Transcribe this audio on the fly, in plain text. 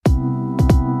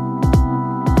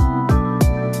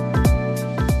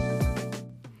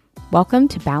Welcome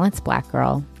to Balanced Black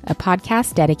Girl, a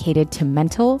podcast dedicated to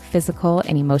mental, physical,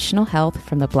 and emotional health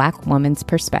from the Black woman's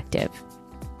perspective.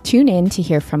 Tune in to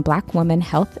hear from Black woman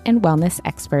health and wellness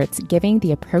experts giving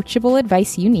the approachable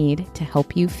advice you need to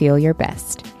help you feel your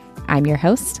best. I'm your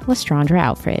host, Lestraundra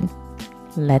Alfred.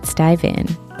 Let's dive in.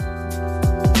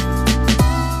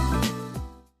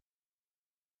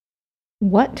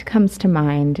 What comes to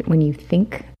mind when you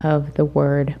think of the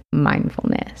word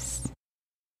mindfulness?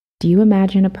 Do you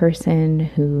imagine a person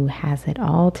who has it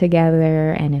all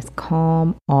together and is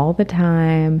calm all the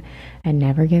time and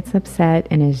never gets upset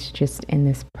and is just in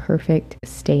this perfect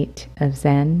state of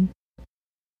Zen?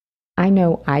 I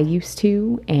know I used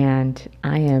to, and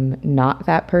I am not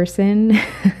that person.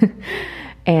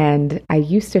 And I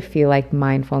used to feel like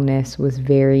mindfulness was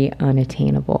very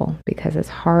unattainable because as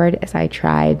hard as I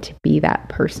tried to be that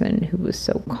person who was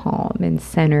so calm and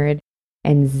centered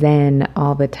and Zen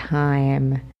all the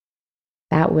time,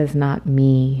 that was not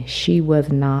me. She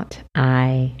was not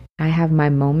I. I have my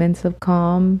moments of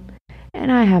calm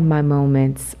and I have my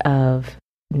moments of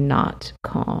not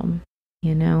calm,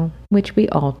 which we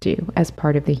all do as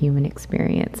part of the human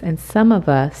experience. And some of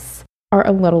us are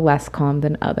a little less calm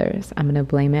than others. I'm going to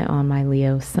blame it on my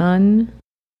Leo sun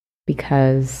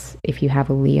because if you have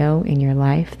a Leo in your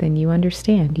life, then you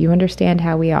understand. You understand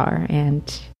how we are.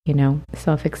 And,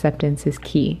 self-acceptance is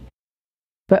key.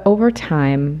 But over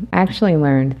time, I actually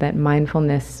learned that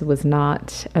mindfulness was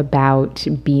not about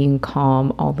being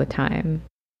calm all the time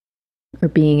or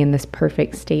being in this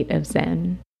perfect state of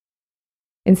Zen.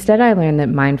 Instead, I learned that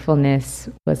mindfulness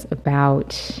was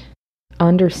about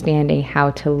understanding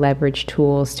how to leverage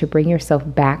tools to bring yourself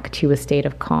back to a state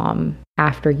of calm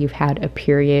after you've had a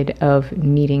period of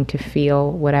needing to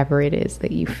feel whatever it is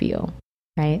that you feel,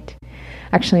 right?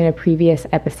 Actually, in a previous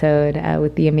episode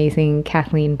with the amazing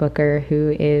Kathleen Booker,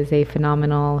 who is a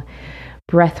phenomenal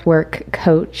breathwork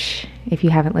coach, if you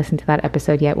haven't listened to that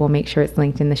episode yet, we'll make sure it's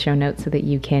linked in the show notes so that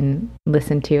you can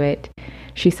listen to it.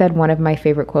 She said one of my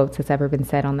favorite quotes that's ever been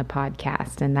said on the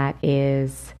podcast, and that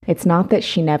is, it's not that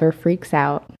she never freaks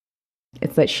out,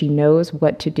 it's that she knows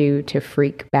what to do to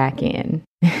freak back in.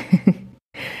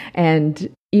 And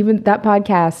even that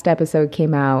podcast episode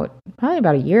came out probably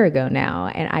about a year ago now,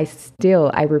 and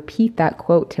I repeat that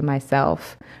quote to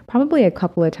myself probably a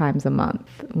couple of times a month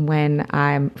when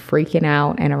I'm freaking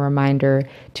out, and a reminder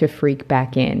to freak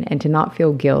back in and to not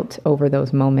feel guilt over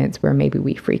those moments where maybe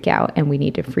we freak out and we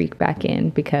need to freak back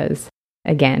in because,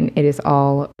 again, it is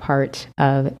all part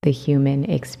of the human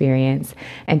experience.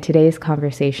 And today's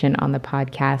conversation on the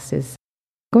podcast is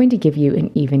going to give you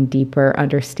an even deeper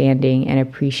understanding and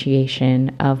appreciation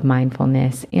of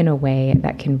mindfulness in a way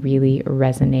that can really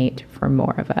resonate for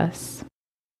more of us.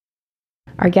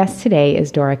 Our guest today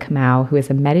is Dora Kamau, who is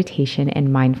a meditation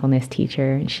and mindfulness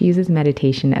teacher. She uses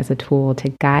meditation as a tool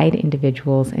to guide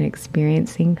individuals in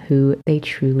experiencing who they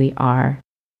truly are.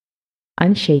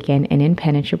 Unshaken and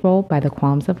impenetrable by the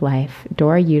qualms of life,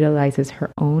 Dora utilizes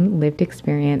her own lived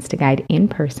experience to guide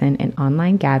in-person and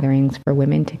online gatherings for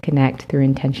women to connect through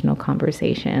intentional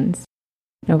conversations.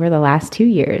 Over the last 2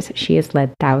 years, she has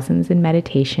led thousands in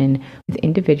meditation with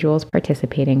individuals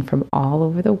participating from all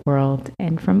over the world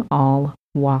and from all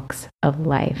walks of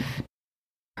life.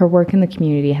 Her work in the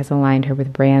community has aligned her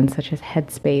with brands such as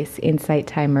Headspace, Insight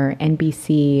Timer,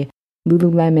 NBC,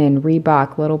 Lululemon,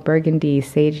 Reebok, Little Burgundy,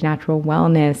 Sage Natural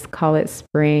Wellness, Call It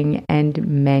Spring, and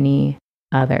many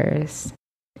others.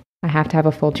 I have to have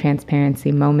a full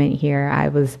transparency moment here. I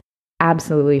was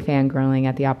absolutely fangirling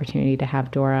at the opportunity to have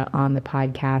Dora on the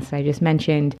podcast. I just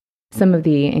mentioned some of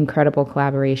the incredible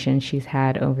collaborations she's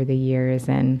had over the years,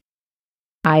 and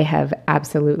I have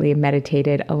absolutely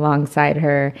meditated alongside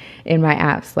her in my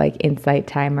apps like Insight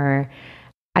Timer.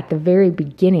 At the very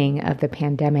beginning of the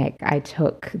pandemic, I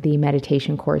took the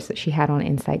meditation course that she had on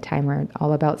Insight Timer,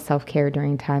 all about self-care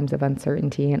during times of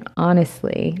uncertainty. And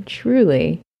honestly,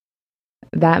 truly,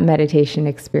 that meditation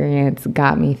experience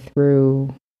got me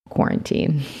through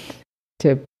quarantine,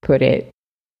 to put it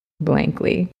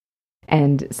blankly.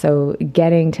 And so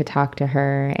getting to talk to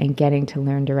her and getting to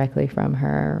learn directly from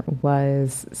her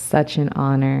was such an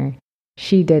honor.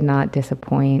 She did not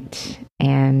disappoint,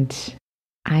 and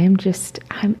I'm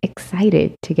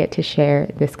excited to get to share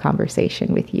this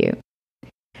conversation with you.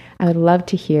 I would love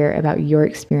to hear about your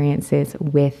experiences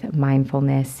with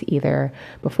mindfulness, either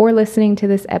before listening to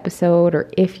this episode or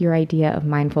if your idea of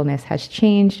mindfulness has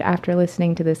changed after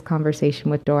listening to this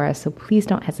conversation with Dora. So please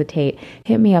don't hesitate.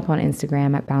 Hit me up on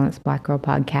Instagram at Balanced Black Girl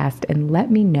Podcast and let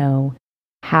me know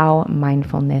how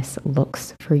mindfulness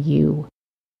looks for you.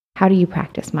 How do you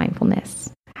practice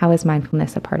mindfulness? How is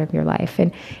mindfulness a part of your life?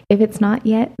 And if it's not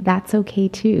yet, that's okay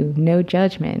too. No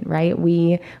judgment, right?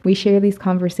 We share these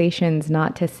conversations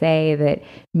not to say that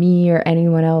me or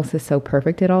anyone else is so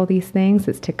perfect at all these things.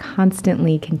 It's to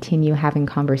constantly continue having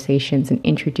conversations and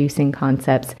introducing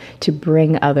concepts to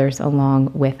bring others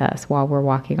along with us while we're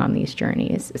walking on these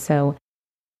journeys. So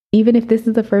even if this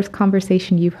is the first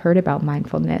conversation you've heard about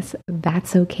mindfulness,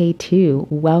 that's okay too.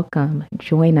 Welcome,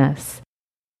 join us,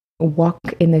 walk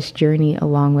in this journey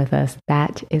along with us.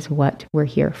 That is what we're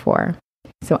here for.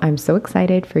 So I'm so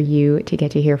excited for you to get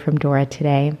to hear from Dora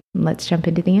today. Let's jump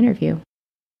into the interview.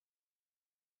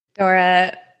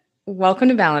 Dora, welcome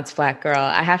to Balanced Black Girl.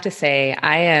 I have to say,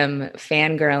 I am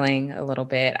fangirling a little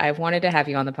bit. I've wanted to have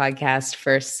you on the podcast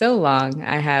for so long.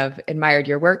 I have admired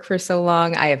your work for so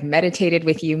long. I have meditated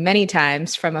with you many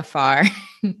times from afar.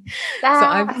 So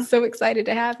I'm so excited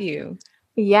to have you.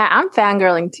 Yeah, I'm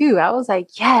fangirling too. I was like,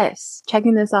 yes,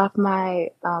 checking this off my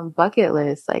bucket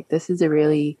list. Like, this is a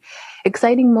really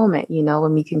exciting moment,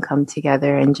 when we can come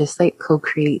together and just like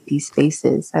co-create these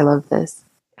spaces. I love this.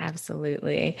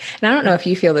 Absolutely. And I don't know if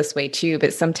you feel this way too,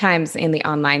 but sometimes in the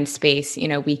online space,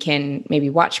 we can maybe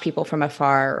watch people from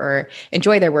afar or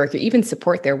enjoy their work or even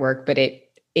support their work, but it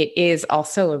is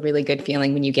also a really good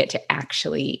feeling when you get to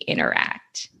actually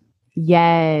interact.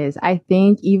 Yes. I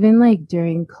think even like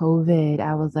during COVID,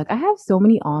 I was like, I have so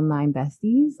many online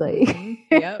besties, like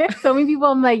so many people.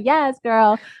 I'm like, yes,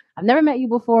 girl, I've never met you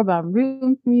before, but I'm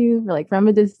rooting for you from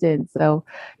a distance. So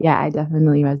yeah, I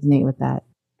definitely resonate with that.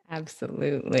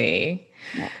 Absolutely.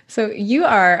 Yeah. So you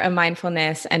are a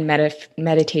mindfulness and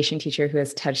meditation teacher who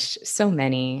has touched so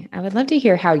many. I would love to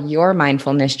hear how your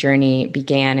mindfulness journey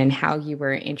began and how you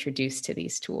were introduced to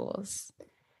these tools.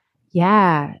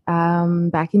 Yeah,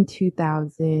 back in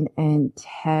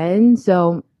 2010.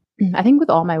 So I think with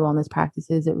all my wellness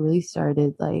practices, it really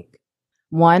started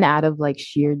one out of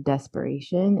sheer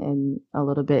desperation and a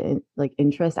little bit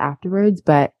interest afterwards.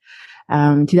 But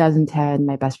 2010,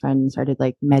 my best friend started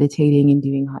meditating and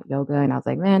doing hot yoga. And I was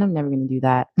like, man, I'm never going to do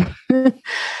that.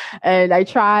 And I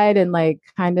tried and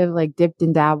kind of dipped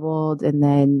and dabbled and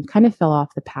then kind of fell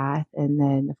off the path. And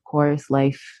then of course,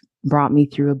 life brought me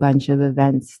through a bunch of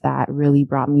events that really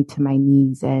brought me to my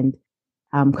knees. And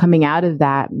coming out of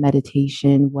that,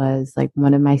 meditation was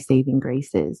one of my saving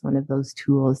graces, one of those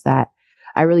tools that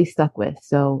I really stuck with.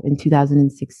 So in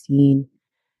 2016,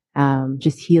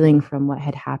 just healing from what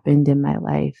had happened in my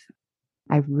life,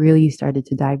 I really started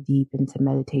to dive deep into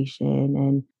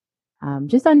meditation and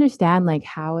just understand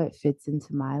how it fits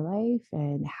into my life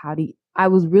and I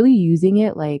was really using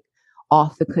it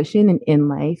off the cushion and in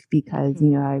life because,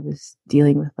 I was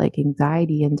dealing with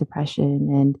anxiety and depression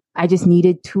and I just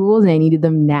needed tools and I needed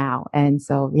them now. And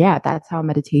so, yeah, that's how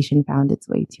meditation found its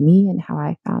way to me and how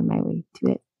I found my way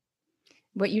to it.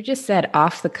 What you just said,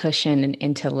 off the cushion and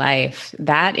into life,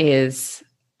 that is,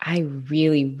 I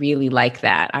really, really like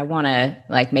that. I want to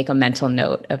make a mental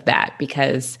note of that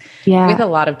because with a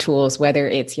lot of tools, whether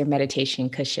it's your meditation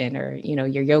cushion or,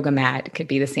 your yoga mat, it could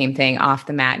be the same thing, off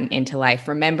the mat and into life,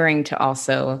 remembering to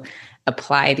also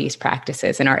apply these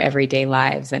practices in our everyday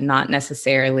lives and not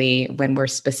necessarily when we're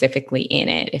specifically in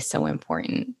it is so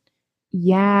important.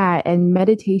 Yeah. And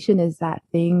meditation is that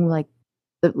thing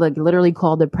literally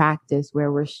called the practice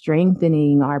where we're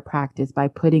strengthening our practice by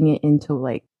putting it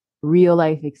into real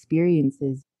life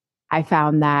experiences. I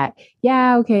found that,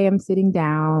 yeah, okay, I'm sitting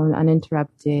down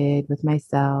uninterrupted with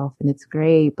myself and it's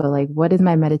great. But what does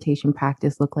my meditation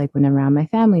practice look like when I'm around my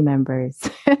family members?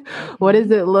 What does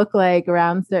it look like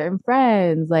around certain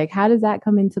friends? How does that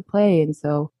come into play? And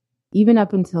so even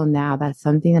up until now, that's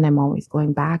something that I'm always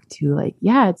going back to.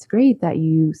 Yeah, it's great that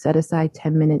you set aside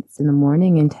 10 minutes in the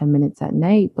morning and 10 minutes at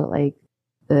night, but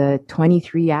the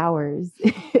 23 hours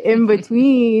in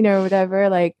between or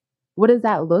whatever, what does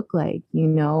that look like,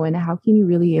 and how can you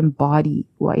really embody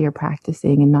what you're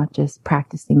practicing and not just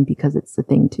practicing because it's the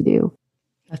thing to do?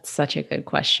 That's such a good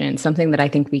question. Something that I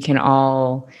think we can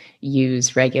all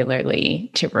use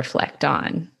regularly to reflect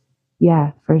on.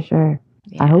 Yeah, for sure.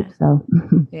 Yeah. I hope so.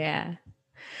 Yeah.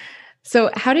 So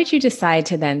how did you decide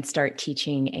to then start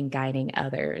teaching and guiding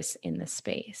others in the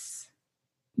space?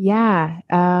 Yeah.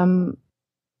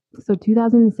 So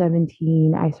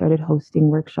 2017, I started hosting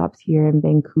workshops here in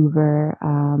Vancouver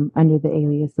under the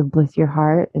alias of Bliss Your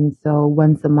Heart. And so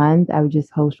once a month, I would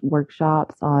just host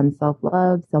workshops on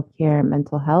self-love, self-care, and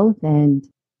mental health. And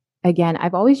again,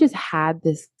 I've always just had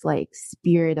this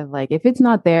spirit of if it's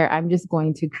not there, I'm just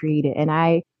going to create it. And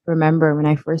I remember when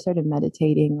I first started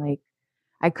meditating,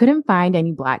 I couldn't find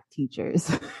any Black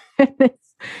teachers.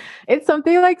 It's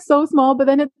something like so small, but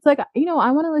then it's like,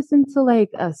 I want to listen to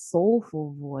like a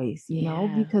soulful voice, Yeah.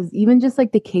 because even just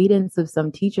like the cadence of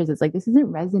some teachers, it's like, this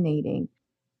isn't resonating.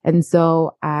 And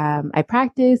so I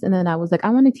practiced, and then I was like, I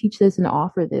want to teach this and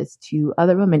offer this to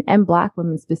other women and Black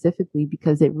women specifically,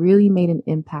 because it really made an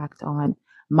impact on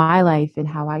my life and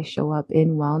how I show up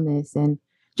in wellness and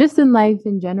just in life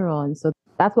in general. And so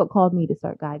that's what called me to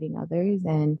start guiding others.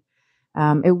 And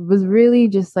it was really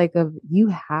just like you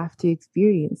have to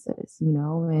experience this,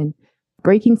 and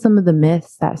breaking some of the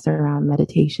myths that surround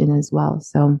meditation as well.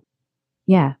 So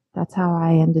yeah, that's how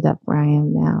I ended up where I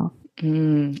am now.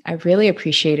 I really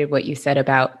appreciated what you said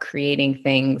about creating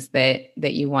things that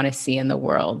you want to see in the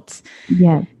world.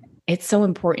 Yeah. It's so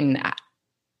important.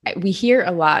 We hear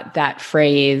a lot that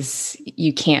phrase,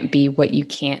 you can't be what you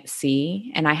can't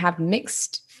see. And I have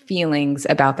mixed feelings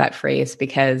about that phrase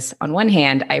because on one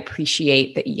hand, I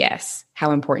appreciate that, yes,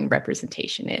 how important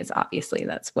representation is. Obviously,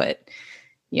 that's what,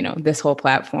 this whole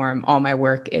platform, all my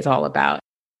work is all about.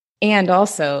 And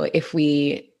also, if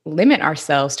we limit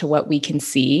ourselves to what we can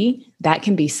see, that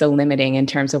can be so limiting in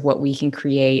terms of what we can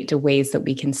create, to ways that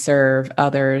we can serve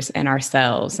others and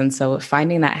ourselves. And so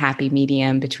finding that happy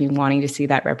medium between wanting to see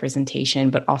that representation,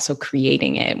 but also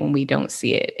creating it when we don't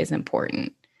see it is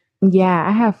important. Yeah,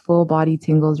 I have full body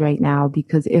tingles right now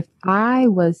because if I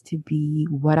was to be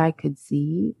what I could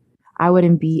see, I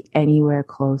wouldn't be anywhere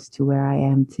close to where I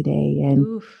am today. And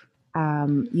Oof.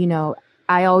 um, you know,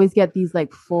 I always get these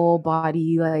like full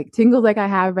body like tingles like I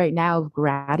have right now of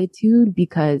gratitude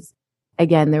because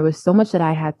again, there was so much that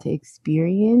I had to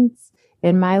experience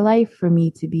in my life for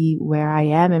me to be where I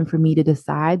am and for me to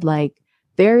decide like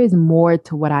there is more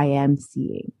to what I am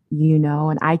seeing,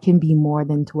 and I can be more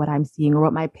than to what I'm seeing or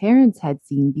what my parents had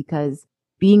seen because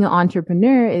being an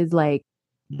entrepreneur is like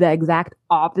the exact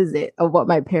opposite of what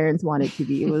my parents wanted to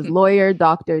be. It was lawyer,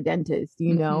 doctor, dentist.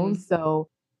 Mm-hmm. So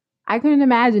I couldn't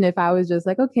imagine if I was just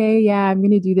like, okay, yeah, I'm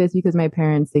going to do this because my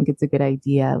parents think it's a good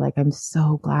idea. Like, I'm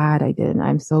so glad I did.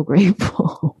 I'm so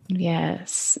grateful.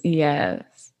 Yes.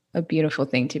 Yes. A beautiful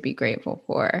thing to be grateful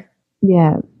for.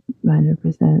 Yeah,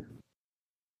 100%.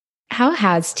 How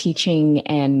has teaching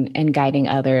and guiding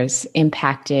others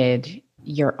impacted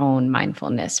your own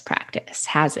mindfulness practice?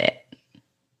 Has it?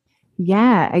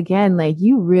 Yeah, again, like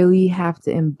you really have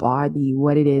to embody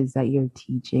what it is that you're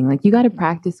teaching. Like, you got to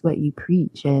practice what you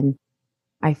preach. And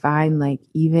I find like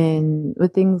even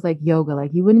with things like yoga,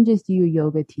 like you wouldn't just do a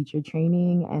yoga teacher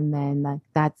training and then like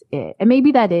that's it. And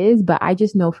maybe that is, but I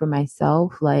just know for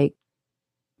myself, like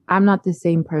I'm not the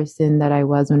same person that I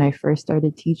was when I first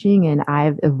started teaching, and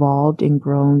I've evolved and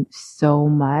grown so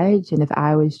much. And if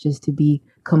I was just to be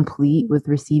complete with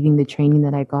receiving the training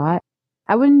that I got,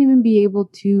 I wouldn't even be able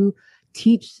to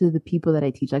teach to the people that I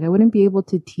teach. Like I wouldn't be able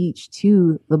to teach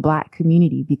to the Black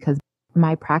community because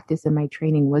my practice and my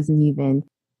training wasn't even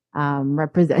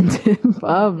representative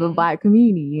of the Black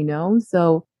community.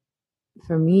 So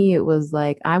for me, it was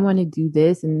like, I want to do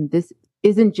this, and this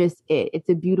isn't just it. It's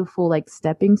a beautiful like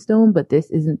stepping stone, but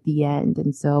this isn't the end.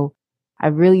 And so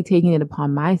I've really taken it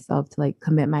upon myself to like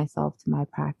commit myself to my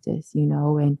practice,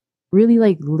 and really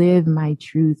like live my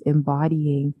truth,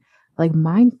 embodying like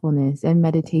mindfulness and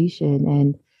meditation.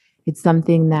 And it's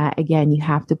something that, again, you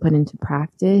have to put into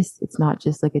practice. It's not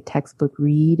just like a textbook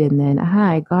read and then,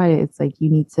 aha, I got it. It's like you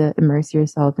need to immerse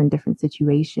yourself in different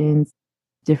situations,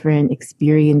 different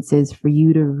experiences for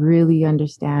you to really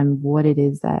understand what it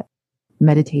is that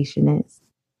meditation is.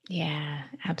 Yeah,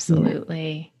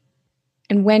 absolutely.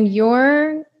 Yeah. And when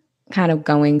you're kind of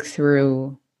going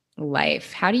through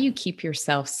life, how do you keep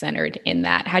yourself centered in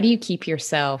that? How do you keep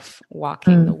yourself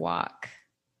walking the walk?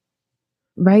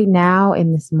 Right now,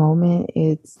 in this moment,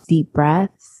 it's deep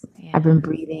breaths. Yeah. I've been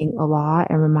breathing a lot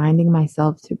and reminding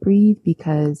myself to breathe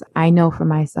because I know for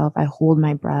myself, I hold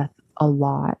my breath a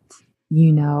lot,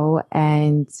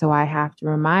 and so I have to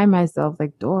remind myself,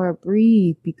 like, Dora,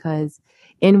 breathe, because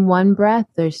in one breath,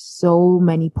 there's so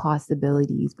many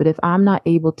possibilities. But if I'm not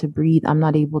able to breathe, I'm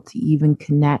not able to even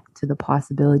connect to the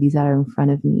possibilities that are in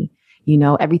front of me.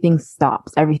 Everything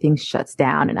stops, everything shuts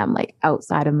down, and I'm like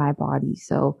outside of my body.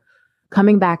 So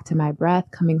coming back to my breath,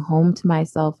 coming home to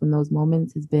myself in those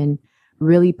moments has been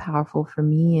really powerful for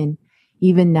me. And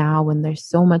even now, when there's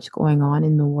so much going on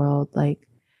in the world, like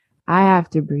I have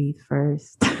to breathe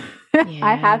first. Yeah.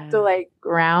 I have to like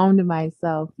ground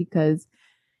myself because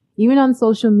even on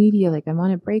social media, like I'm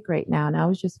on a break right now, and I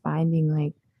was just finding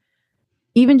like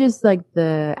even just like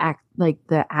the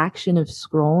action of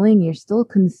scrolling, you're still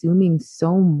consuming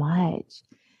so much.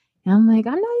 And I'm like,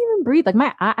 I'm not even breathing.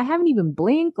 Like I haven't even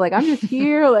blinked. Like I'm just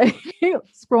here, like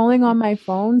scrolling on my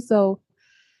phone. So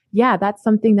yeah, that's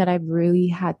something that I've really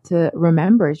had to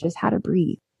remember is just how to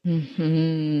breathe.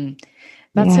 Hmm.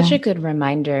 That's such Yeah. a good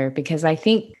reminder because I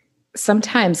think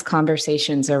sometimes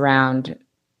conversations around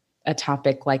a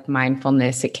topic like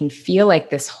mindfulness, it can feel like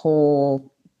this whole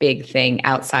big thing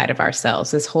outside of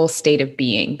ourselves, this whole state of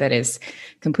being that is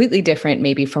completely different,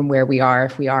 maybe from where we are,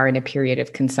 if we are in a period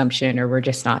of consumption or we're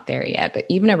just not there yet. But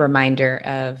even a reminder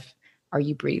of, are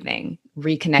you breathing?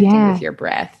 Reconnecting with Yeah. your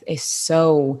breath is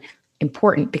so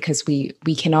important because we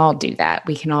can all do that.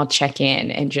 We can all check in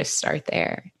and just start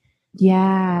there.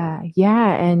 Yeah.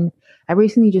 Yeah. And I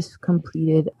recently just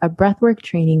completed a breathwork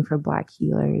training for Black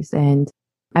healers. And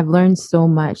I've learned so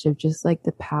much of just like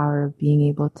the power of being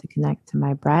able to connect to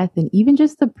my breath and even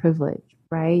just the privilege,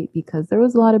 right? Because there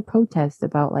was a lot of protest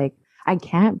about like, I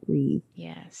can't breathe.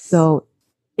 Yes. So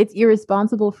it's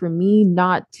irresponsible for me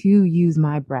not to use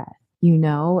my breath, you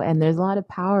know? And there's a lot of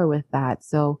power with that.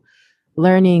 So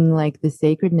learning like the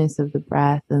sacredness of the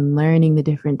breath and learning the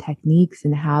different techniques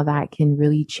and how that can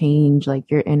really change like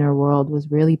your inner world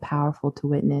was really powerful to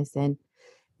witness. And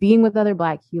being with other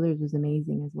Black healers was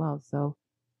amazing as well. So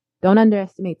don't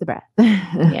underestimate the breath.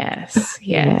 Yes.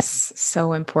 Yeah. Yes.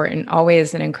 So important.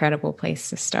 Always an incredible place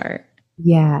to start.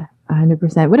 Yeah.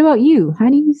 100%. What about you? How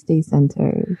do you stay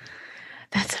centered?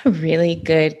 That's a really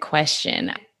good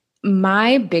question.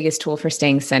 My biggest tool for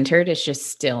staying centered is just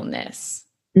stillness.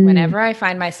 Mm, Whenever I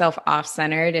find myself off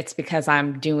centered, it's because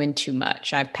I'm doing too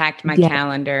much. I've packed my yeah.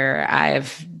 calendar.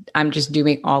 I'm just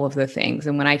doing all of the things.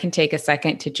 And when I can take a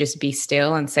second to just be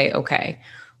still and say, okay,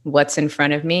 what's in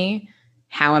front of me?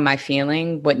 How am I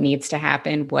feeling? What needs to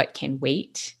happen? What can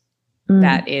wait? Mm,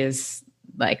 That is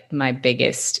like my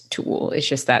biggest tool. It's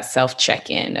just that self check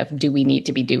in of, do we need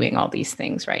to be doing all these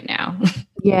things right now?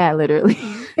 yeah, literally.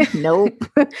 Nope.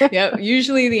 Yeah,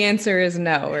 usually the answer is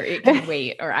no, or it can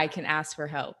wait, or I can ask for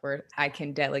help, or I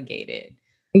can delegate it.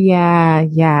 Yeah,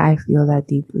 yeah, I feel that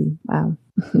deeply. Wow.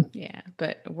 Yeah,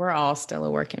 but we're all still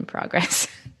a work in progress.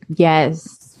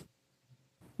 Yes.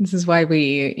 This is why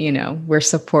we're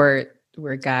support,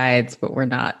 we're guides, but we're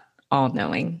not all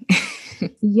knowing.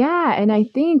 Yeah, and I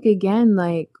think again,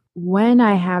 like when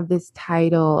I have this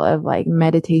title of like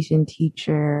meditation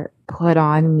teacher put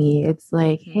on me, it's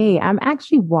like, hey, Mhm. I'm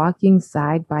actually walking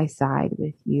side by side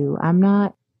with you. I'm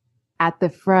not at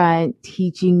the front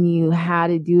teaching you how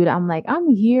to do it. I'm like, I'm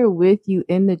here with you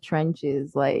in the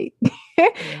trenches. Like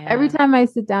every Yeah. time I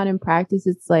sit down and practice,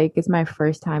 it's like it's my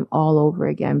first time all over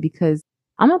again because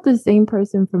I'm not the same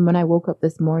person from when I woke up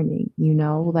this morning, you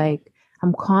know? Mhm. Like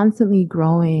I'm constantly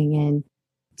growing and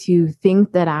to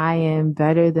think that I am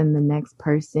better than the next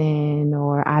person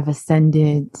or I've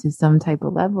ascended to some type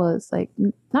of level, it's like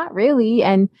not really.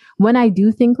 And when I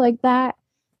do think like that,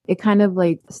 it kind of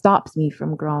like stops me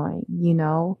from growing, you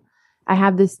know? I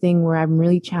have this thing where I'm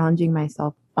really challenging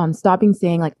myself on stopping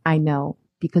saying like I know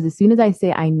because as soon as I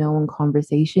say I know in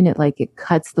conversation, it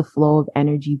cuts the flow of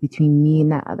energy between me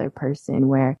and that other person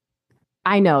where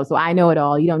I know, so I know it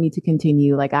all. You don't need to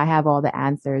continue. Like I have all the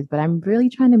answers, but I'm really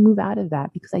trying to move out of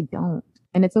that because I don't.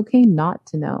 And it's okay not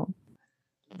to know.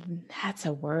 That's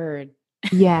a word.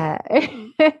 Yeah.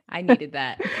 I needed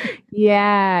that.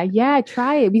 Yeah, yeah,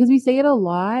 try it because we say it a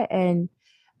lot. And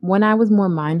when I was more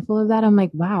mindful of that, I'm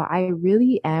like, wow, I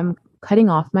really am cutting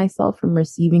off myself from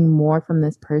receiving more from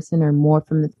this person or more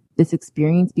from this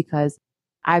experience because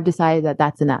I've decided that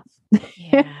that's enough.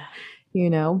 Yeah. You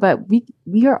know, but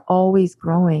we are always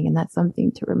growing and that's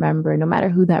something to remember no matter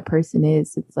who that person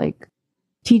is. It's like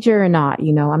teacher or not,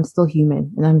 you know, I'm still human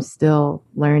and I'm still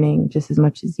learning just as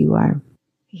much as you are.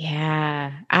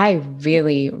 Yeah, I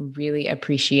really, really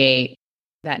appreciate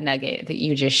that nugget that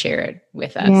you just shared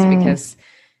with us Yeah. because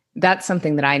that's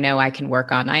something that I know I can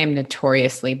work on. I am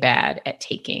notoriously bad at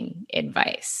taking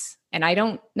advice. And I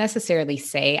don't necessarily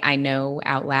say I know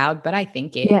out loud, but I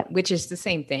think it, Yeah. which is the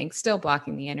same thing, still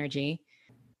blocking the energy.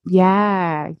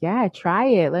 Yeah, yeah, try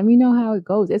it. Let me know how it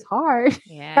goes. It's hard. I'm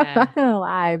Yeah. not gonna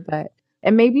lie, but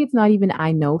and maybe it's not even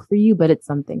I know for you, but it's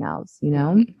something else, you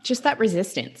know? Just that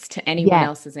resistance to anyone Yeah,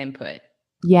 else's input.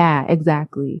 yeah,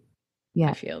 exactly. I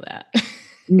Yeah. feel that.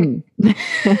 Mm.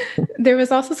 There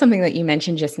was also something that you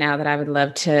mentioned just now that I would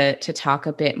love to talk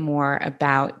a bit more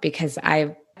about because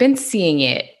I've been seeing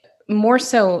it more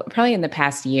so probably in the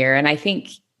past year. And I think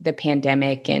the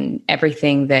pandemic and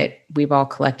everything that we've all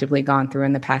collectively gone through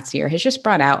in the past year has just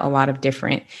brought out a lot of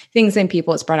different things in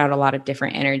people. It's brought out a lot of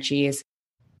different energies.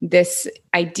 This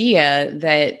idea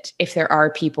that if there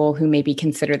are people who maybe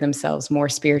consider themselves more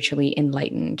spiritually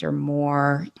enlightened or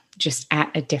more just at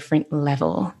a different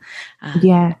level, uh,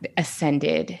 Yeah,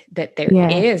 ascended, that there yeah,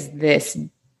 is this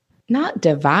not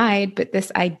divide, but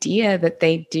this idea that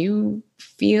they do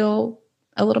feel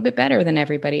a little bit better than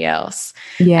everybody else.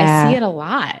 I see Yeah. it a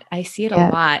lot. I see it a Yeah.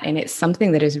 lot. And it's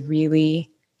something that is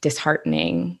really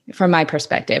disheartening from my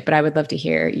perspective, but I would love to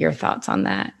hear your thoughts on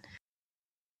that.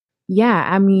 Yeah,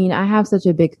 I mean, I have such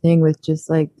a big thing with just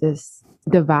like this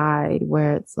divide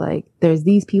where it's like there's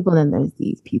these people and then there's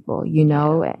these people, you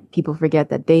know, Yeah. and people forget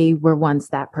that they were once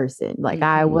that person. Like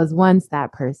I Mm-hmm. was once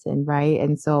that person, right?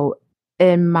 And so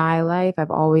in my life,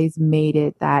 I've always made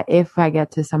it that if I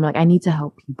get to somewhere, like I need to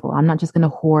help people. I'm not just going to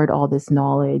hoard all this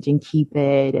knowledge and keep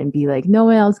it and be like, no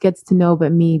one else gets to know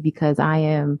but me because I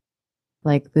am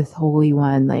like this holy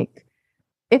one. Like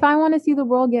if I want to see the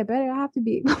world get better, I have to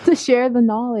be able to share the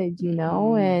knowledge, you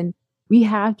know, Mm-hmm. and we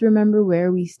have to remember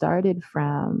where we started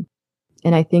from.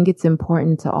 And I think it's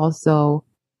important to also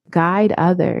guide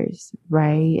others,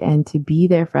 right? And to be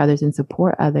there for others and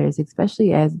support others,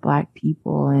 especially as Black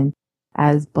people and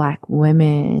as Black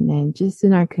women and just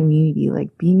in our community, like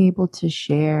being able to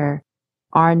share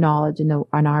our knowledge and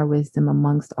our wisdom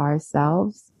amongst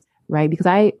ourselves, right? Because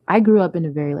I grew up in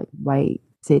a very like white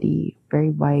city, very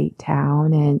white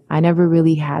town, and I never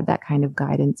really had that kind of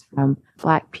guidance from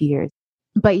Black peers.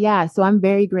 But yeah, so I'm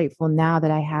very grateful now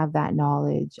that I have that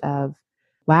knowledge of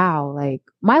wow, like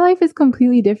my life is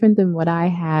completely different than what I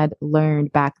had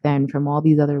learned back then from all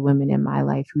these other women in my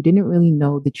life who didn't really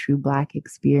know the true Black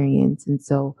experience. And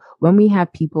so when we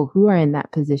have people who are in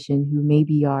that position who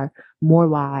maybe are more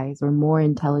wise or more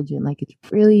intelligent, like it's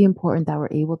really important that we're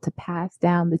able to pass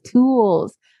down the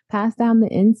tools, pass down the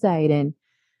insight, and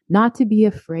not to be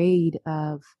afraid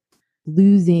of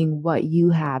losing what you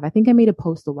have. I think I made a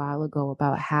post a while ago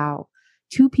about how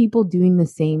two people doing the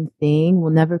same thing will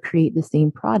never create the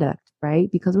same product,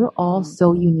 right? Because we're all Mm-hmm.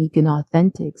 so unique and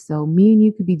authentic. So me and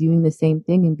you could be doing the same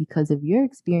thing. And because of your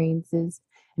experiences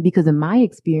and because of my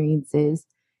experiences,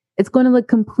 it's going to look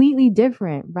completely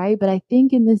different, right? But I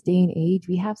think in this day and age,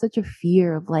 we have such a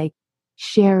fear of like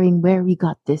sharing where we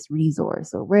got this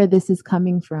resource or where this is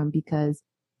coming from because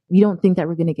we don't think that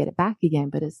we're going to get it back again.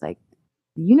 But it's like,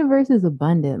 the universe is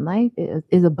abundant. Life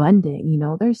is abundant. You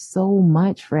know, there's so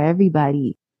much for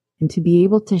everybody. And to be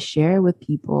able to share with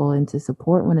people and to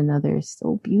support one another is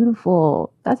so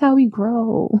beautiful. That's how we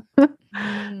grow.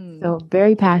 Mm, So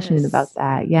very passionate about yes.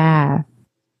 that. Yeah.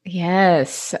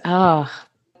 Yes. Oh,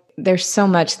 there's so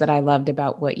much that I loved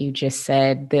about what you just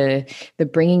said. The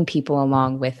bringing people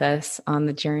along with us on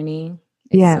the journey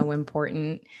is Yeah. so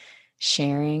important.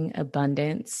 Sharing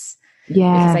abundance,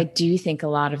 because I Yeah. do think a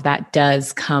lot of that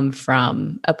does come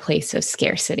from a place of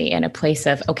scarcity and a place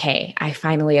of, okay, I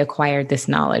finally acquired this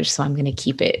knowledge, so I'm going to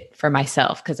keep it for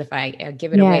myself. Because if I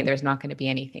give it away, Yeah. there's not going to be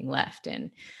anything left.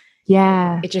 And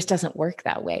Yeah. it just doesn't work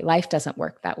that way. Life doesn't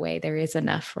work that way. There is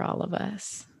enough for all of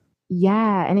us.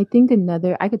 Yeah. And I think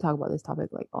I could talk about this topic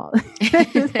like all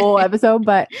this whole episode,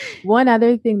 but one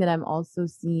other thing that I'm also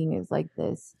seeing is like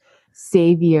this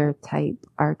savior type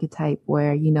archetype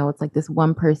where, you know, it's like this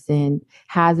one person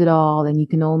has it all and you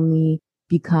can only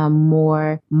become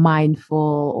more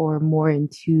mindful or more in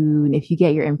tune if you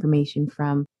get your information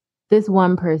from this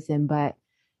one person. But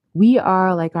we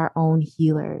are like our own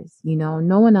healers. You know,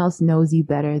 no one else knows you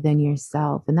better than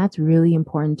yourself. And that's really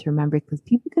important to remember because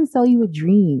people can sell you a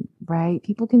dream, right?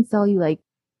 People can sell you like,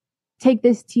 take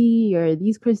this tea or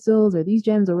these crystals or these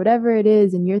gems or whatever it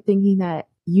is. And you're thinking that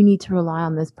you need to rely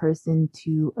on this person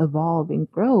to evolve and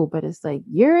grow. But it's like,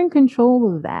 you're in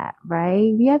control of that,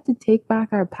 right? We have to take back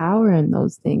our power in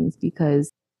those things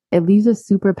because it leaves us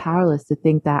super powerless to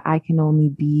think that I can only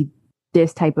be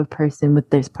this type of person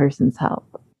with this person's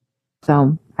help.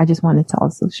 So I just wanted to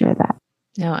also share that.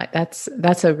 No,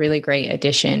 that's a really great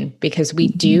addition because we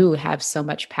Mhm. do have so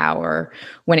much power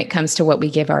when it comes to what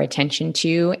we give our attention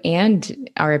to and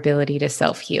our ability to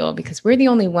self-heal because we're the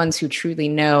only ones who truly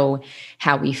know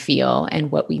how we feel and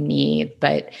what we need.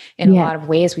 But in a Yeah. lot of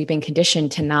ways, we've been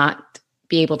conditioned to not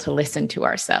be able to listen to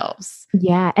ourselves.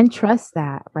 Yeah. And trust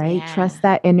that, right? Yeah. Trust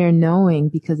that inner knowing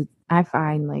because I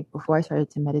find like before I started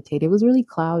to meditate, it was really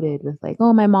clouded with like,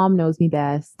 oh, my mom knows me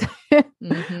best. My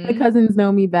Mm-hmm. cousins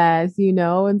know me best, you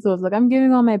know? And so it's like, I'm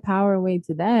giving all my power away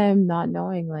to them, not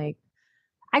knowing like,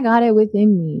 I got it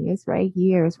within me. It's right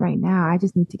here. It's right now. I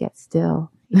just need to get still.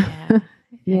 Yeah. And that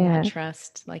Yeah.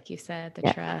 trust, like you said, the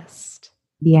Yeah. trust.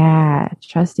 Yeah.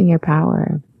 Trusting your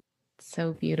power.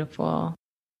 So beautiful.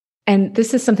 And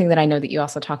this is something that I know that you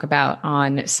also talk about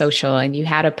on social. And you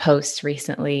had a post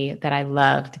recently that I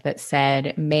loved that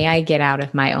said, "May I get out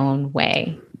of my own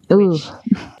way," Ooh. which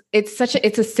it's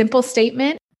a simple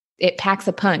statement. It packs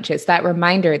a punch. It's that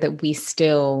reminder that we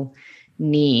still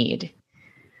need.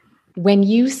 When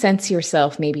you sense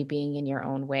yourself maybe being in your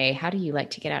own way, how do you like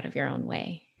to get out of your own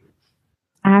way?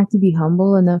 I have to be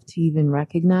humble enough to even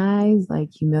recognize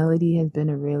like humility has been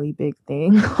a really big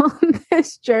thing on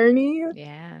this journey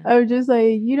Yeah. of just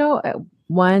like,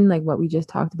 one, like what we just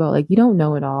talked about, like you don't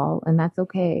know it all, and that's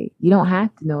okay. You don't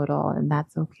have to know it all, and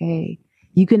that's okay.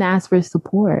 You can ask for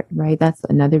support, right? That's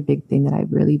another big thing that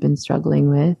I've really been struggling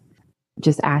with.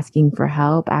 Just asking for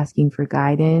help, asking for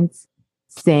guidance,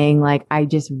 saying like, I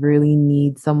just really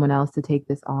need someone else to take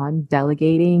this on,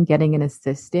 delegating, getting an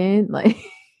assistant, like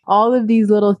all of these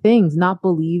little things, not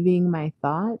believing my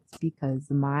thoughts because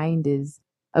the mind is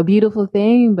a beautiful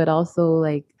thing, but also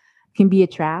like can be a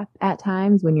trap at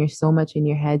times when you're so much in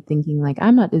your head thinking like,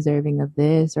 I'm not deserving of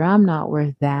this or I'm not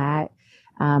worth that.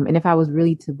 And if I was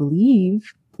really to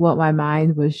believe what my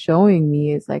mind was showing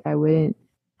me, it's like I wouldn't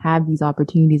have these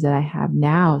opportunities that I have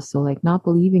now. So like not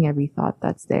believing every thought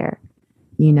that's there,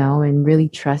 and really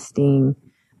trusting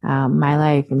my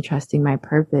life and trusting my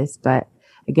purpose. But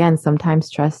again,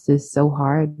 sometimes trust is so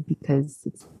hard because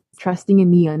it's trusting in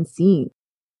the unseen.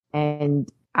 And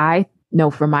I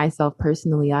know for myself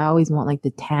personally, I always want like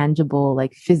the tangible,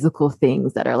 like physical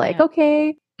things that are like, Yeah.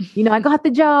 okay, I got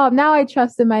the job. Now I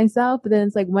trust in myself. But then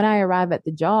it's like when I arrive at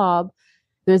the job,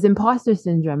 there's imposter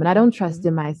syndrome and I don't trust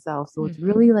in myself. So it's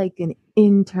really like an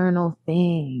internal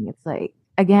thing. It's like,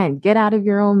 again, get out of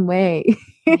your own way.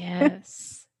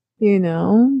 Yes.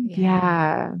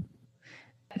 Yeah.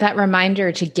 That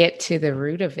reminder to get to the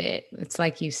root of it. It's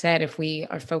like you said, if we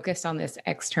are focused on this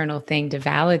external thing to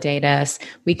validate us,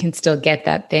 we can still get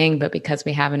that thing. But because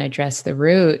we haven't addressed the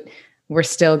root, we're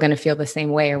still going to feel the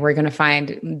same way, or we're going to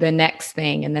find the next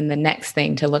thing and then the next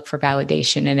thing to look for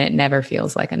validation. And it never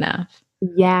feels like enough.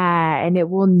 Yeah. And it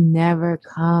will never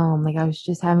come. Like I was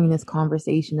just having this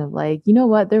conversation of like, you know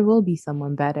what? There will be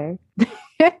someone better.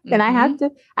 And I have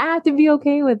to be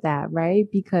okay with that. Right.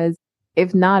 Because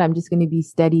if not, I'm just going to be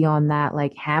steady on that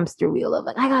like hamster wheel of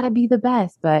like, I gotta be the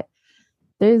best. But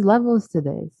there's levels to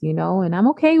this, and I'm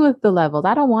okay with the levels.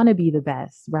 I don't want to be the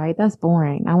best, right? That's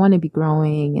boring. I want to be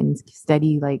growing and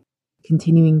steady, like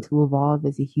continuing to evolve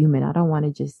as a human. I don't want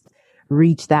to just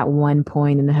reach that one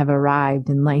point and have arrived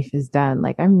and life is done.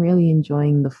 Like I'm really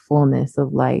enjoying the fullness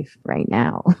of life right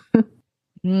now.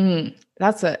 That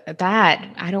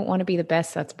I don't want to be the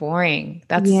best. That's boring.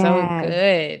 That's so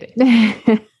Yeah.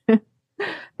 good.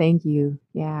 Thank you.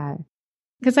 Yeah.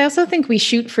 Because I also think we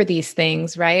shoot for these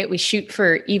things, right? We shoot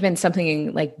for even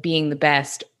something like being the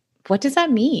best. What does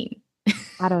that mean?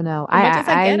 I don't know. And what does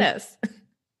that get us?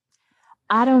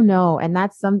 I don't know. And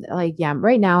that's something like, yeah,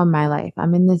 right now in my life,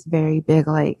 I'm in this very big,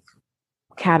 like,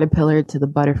 caterpillar to the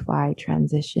butterfly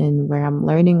transition where I'm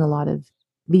learning a lot of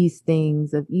these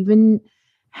things of even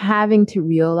having to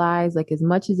realize, like, as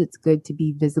much as it's good to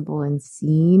be visible and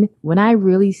seen, when I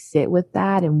really sit with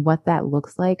that and what that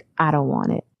looks like, I don't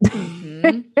want it.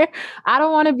 I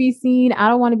don't want to be seen. I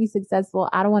don't want to be successful.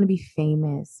 I don't want to be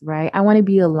famous, right? I want to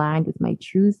be aligned with my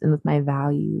truths and with my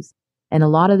values. And a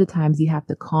lot of the times you have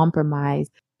to compromise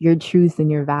your truths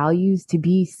and your values to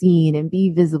be seen and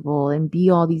be visible and be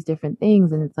all these different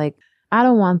things. And it's like, I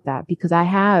don't want that because I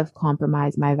have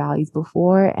compromised my values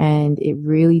before and it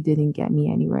really didn't get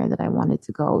me anywhere that I wanted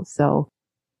to go. So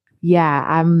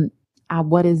yeah,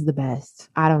 what is the best?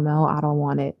 I don't know. I don't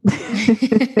want it.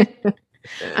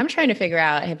 I'm trying to figure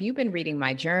out, have you been reading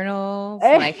my journals?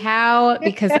 Like how?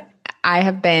 Because I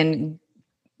have been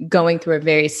going through a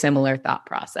very similar thought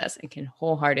process and can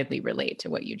wholeheartedly relate to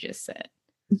what you just said.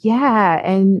 Yeah.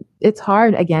 And it's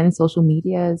hard. Again, social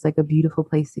media is like a beautiful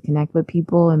place to connect with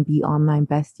people and be online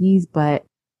besties. But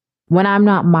when I'm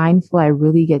not mindful, I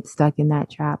really get stuck in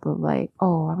that trap of like,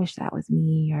 oh, I wish that was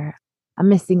me, or I'm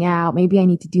missing out. Maybe I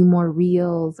need to do more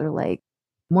reels or like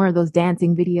more of those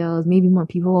dancing videos. Maybe more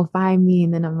people will find me.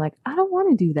 And then I'm like, I don't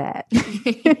want to do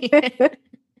that.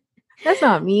 That's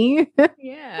not me.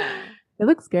 Yeah. It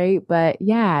looks great, but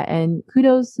yeah, and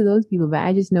kudos to those people. But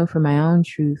I just know for my own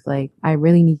truth, like I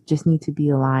really just need to be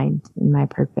aligned in my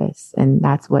purpose. And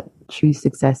that's what true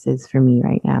success is for me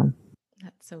right now.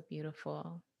 That's so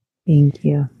beautiful. Thank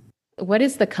you. What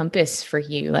is the compass for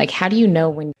you? Like, how do you know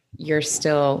when you're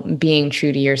still being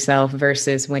true to yourself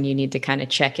versus when you need to kind of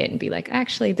check it and be like,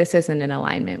 actually, this isn't in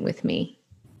alignment with me?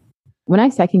 When I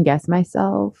second guess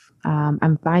myself,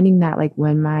 I'm finding that like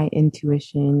when my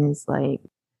intuition is like,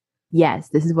 yes,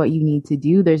 this is what you need to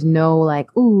do. There's no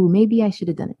like, ooh, maybe I should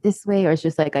have done it this way. Or it's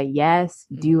just like a yes,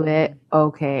 do it.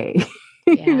 Okay.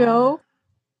 Yeah.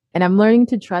 And I'm learning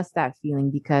to trust that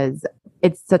feeling because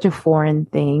it's such a foreign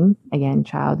thing. Again,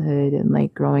 childhood and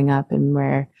like growing up and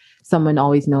where someone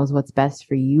always knows what's best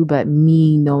for you. But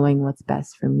me knowing what's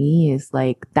best for me is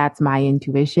like, that's my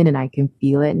intuition and I can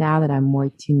feel it now that I'm more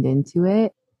tuned into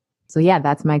it. So yeah,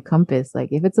 that's my compass. Like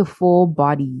if it's a full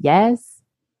body yes,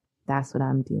 that's what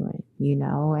I'm doing, you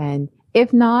know? And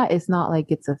if not, it's not like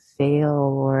it's a fail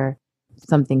or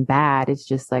something bad. It's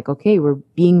just like, okay, we're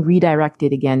being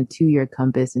redirected again to your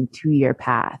compass and to your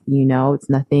path, you know? It's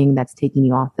nothing that's taking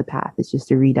you off the path. It's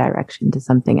just a redirection to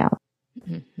something else.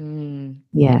 Mm-hmm.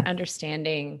 Yeah. And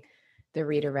understanding the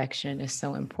redirection is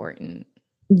so important.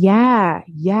 Yeah,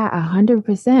 yeah,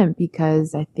 100%.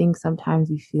 Because I think sometimes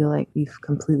we feel like we've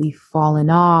completely fallen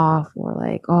off or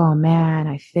like, oh man,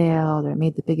 I failed or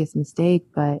made the biggest mistake.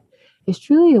 But it's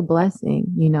truly a blessing.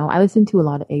 You know, I listen to a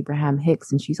lot of Abraham Hicks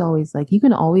and she's always like, you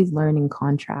can always learn in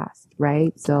contrast,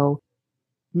 right? So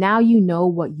now you know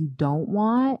what you don't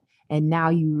want. And now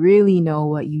you really know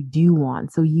what you do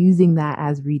want. So using that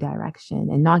as redirection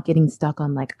and not getting stuck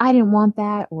on like, I didn't want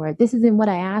that or this isn't what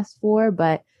I asked for,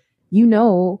 but you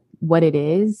know what it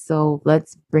is. So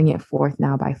let's bring it forth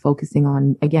now by focusing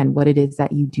on, again, what it is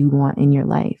that you do want in your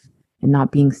life and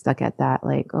not being stuck at that,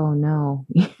 like, oh no,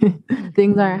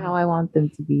 things aren't how I want them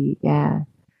to be. Yeah.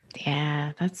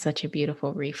 Yeah, that's such a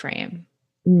beautiful reframe.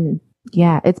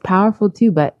 Yeah, it's powerful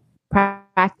too, but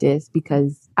practice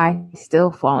because I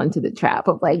still fall into the trap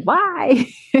of like, why?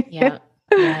 Yeah.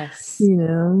 Yes. You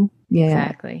know? Yeah.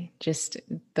 Exactly. Just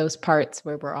those parts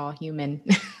where we're all human.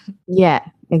 Yeah,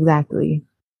 exactly.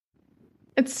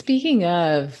 And speaking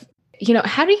of,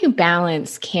 how do you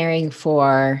balance caring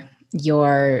for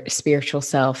your spiritual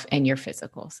self and your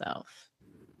physical self?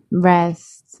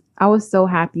 Rest. I was so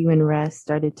happy when rest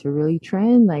started to really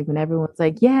trend. Like when everyone's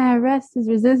like, yeah, rest is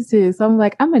resistance. So I'm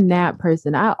like, I'm a nap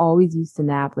person. I always used to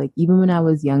nap. Like even when I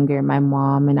was younger, my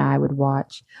mom and I would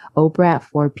watch Oprah at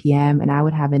 4 p.m. and I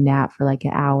would have a nap for like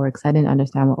an hour because I didn't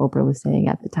understand what Oprah was saying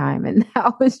at the time. And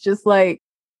that was just like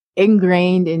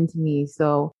ingrained into me.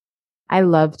 So I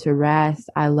love to rest.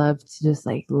 I love to just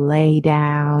like lay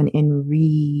down and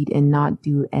read and not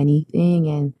do anything.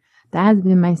 And that has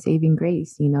been my saving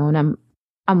grace, you know, and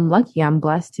I'm lucky. I'm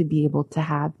blessed to be able to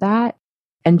have that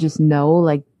and just know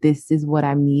like this is what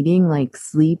I'm needing. Like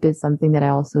sleep is something that I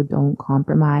also don't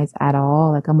compromise at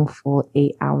all. Like I'm a full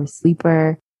 8 hour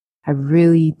sleeper. I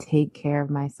really take care of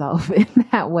myself in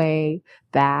that way.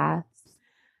 Baths.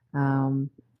 Um,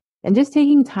 and just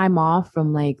taking time off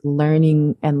from like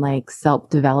learning and like self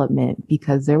development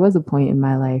because there was a point in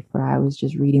my life where I was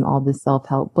just reading all the self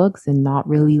help books and not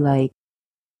really like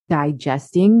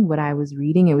digesting what I was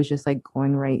reading. It was just like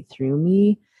going right through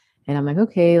me. And I'm like,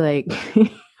 okay, like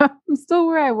I'm still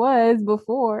where I was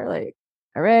before. Like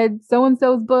I read so and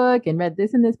so's book and read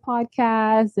this and this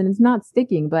podcast and it's not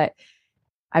sticking, but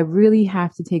I really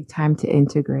have to take time to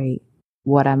integrate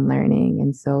what I'm learning.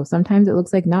 And so sometimes it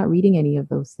looks like not reading any of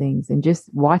those things and just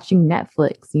watching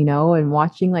Netflix, you know, and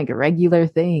watching like regular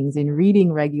things and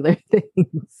reading regular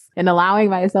things and allowing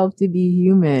myself to be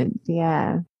human.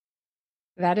 Yeah.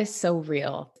 That is so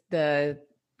real. The,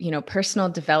 personal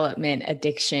development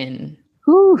addiction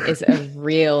Whew. is a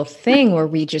real thing where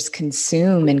we just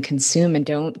consume and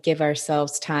don't give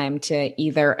ourselves time to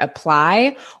either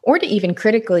apply or to even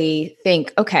critically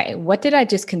think, okay, what did I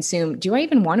just consume? Do I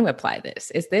even want to apply this?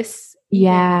 Is this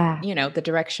even, the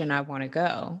direction I want to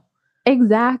go?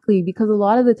 Exactly. Because a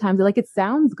lot of the times, like, it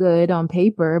sounds good on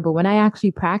paper, but when I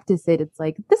actually practice it, it's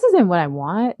like, this isn't what I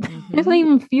want. It doesn't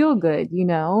even feel good, you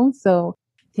know? So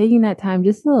taking that time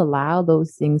just to allow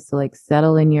those things to like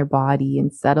settle in your body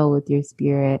and settle with your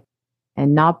spirit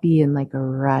and not be in like a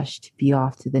rush to be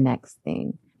off to the next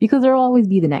thing because there'll always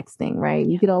be the next thing, right?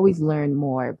 You could always learn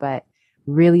more, but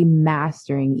really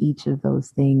mastering each of those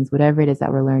things, whatever it is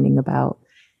that we're learning about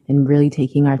and really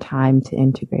taking our time to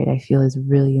integrate, I feel is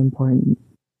really important.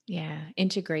 Yeah.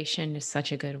 Integration is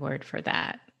such a good word for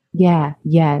that. Yeah.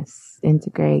 Yes.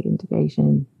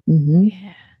 Integration.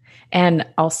 Yeah. And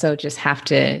also just have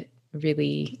to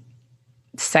really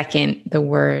second the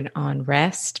word on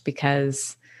rest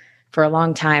because for a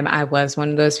long time, I was one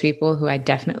of those people who I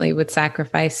definitely would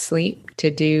sacrifice sleep to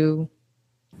do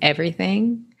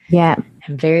everything. Yeah.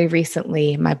 And very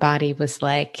recently, my body was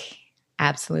like,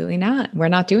 absolutely not. We're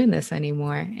not doing this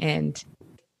anymore. And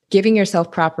giving yourself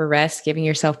proper rest, giving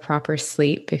yourself proper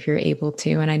sleep if you're able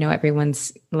to. And I know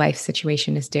everyone's life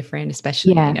situation is different,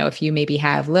 especially, if you maybe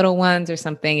have little ones or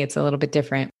something, it's a little bit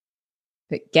different.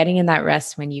 But getting in that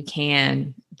rest when you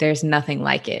can, there's nothing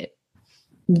like it.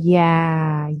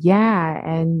 Yeah. Yeah.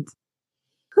 And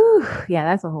whew, yeah,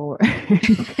 that's a whole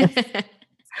word.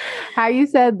 How you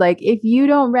said, like, if you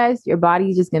don't rest, your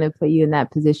body's just going to put you in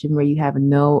that position where you have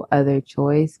no other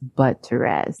choice but to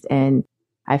rest. And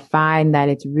I find that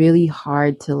it's really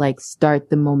hard to like start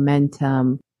the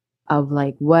momentum of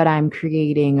like what I'm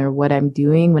creating or what I'm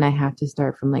doing when I have to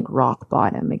start from like rock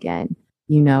bottom again.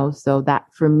 So that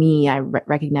for me, I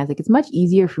recognize like it's much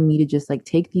easier for me to just like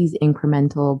take these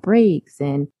incremental breaks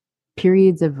and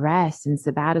periods of rest and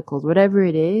sabbaticals, whatever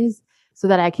it is, so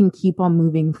that I can keep on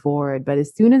moving forward. But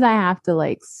as soon as I have to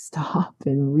like stop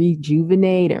and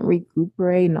rejuvenate and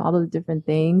recuperate and all those different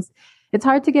things, it's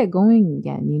hard to get going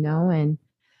again. And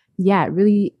yeah, it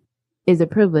really is a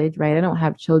privilege, right? I don't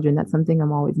have children. That's something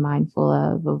I'm always mindful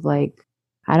of like,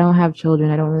 I don't have children.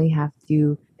 I don't really have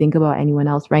to think about anyone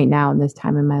else right now in this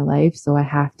time in my life. So I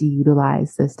have to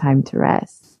utilize this time to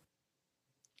rest.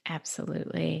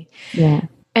 Absolutely. Yeah.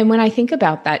 And when I think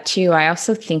about that too, I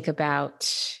also think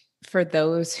about for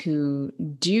those who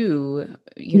do,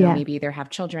 maybe either have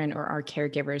children or are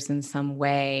caregivers in some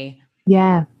way.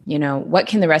 Yeah. What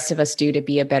can the rest of us do to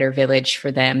be a better village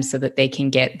for them so that they can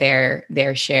get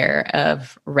their share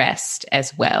of rest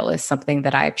as well, is something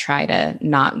that I try to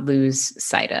not lose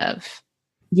sight of.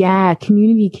 Yeah,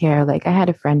 community care. Like I had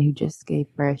a friend who just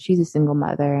gave birth. She's a single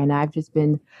mother, and I've just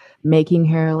been making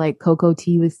her like cocoa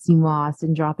tea with sea moss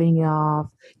and dropping it off,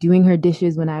 doing her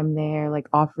dishes when I'm there, like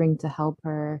offering to help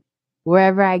her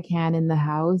wherever I can in the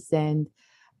house. And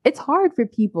it's hard for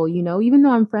people, even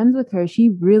though I'm friends with her, she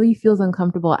really feels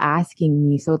uncomfortable asking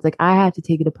me. So it's like I have to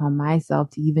take it upon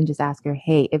myself to even just ask her,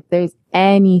 hey, if there's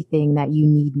anything that you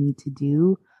need me to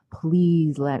do,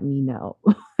 please let me know.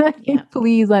 Yeah.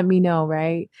 Please let me know,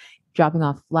 right? Dropping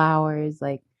off flowers,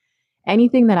 like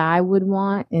anything that I would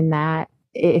want in that,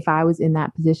 if I was in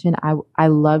that position, I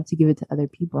love to give it to other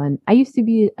people. And I used to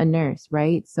be a nurse,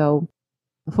 right? So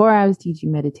before I was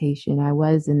teaching meditation, I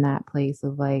was in that place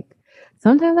of like,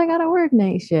 sometimes I gotta work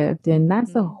night shift, and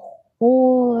that's a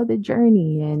whole other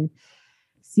journey. And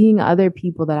seeing other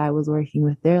people that I was working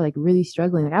with, they're like really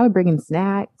struggling. Like I would bring in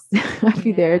snacks. I'd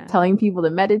be there telling people to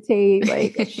meditate,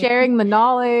 like sharing the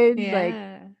knowledge, like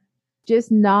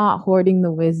just not hoarding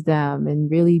the wisdom and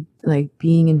really like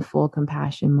being in full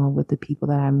compassion mode with the people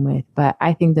that I'm with. But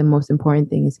I think the most important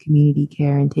thing is community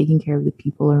care and taking care of the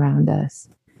people around us.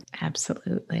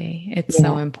 Absolutely. It's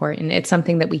so important. It's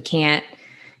something that we can't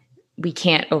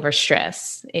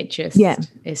overstress. It just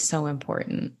is so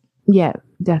important. Yeah,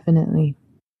 definitely.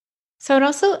 So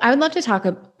I would love to talk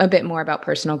a bit more about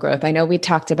personal growth. I know we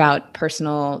talked about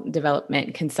personal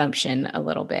development consumption a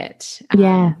little bit.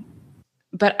 Yeah.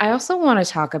 But I also want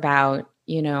to talk about,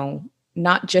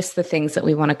 not just the things that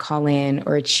we want to call in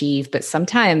or achieve, but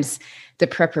sometimes the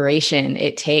preparation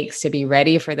it takes to be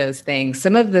ready for those things.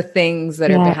 Some of the things that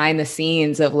are behind the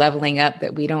scenes of leveling up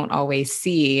that we don't always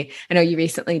see. I know you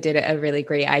recently did a really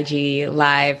great IG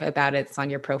live about it. It's on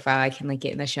your profile. I can link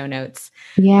it in the show notes.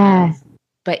 Yeah.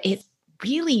 But it's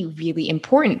really, really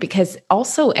important because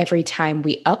also every time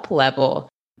we up level,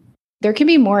 there can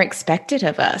be more expected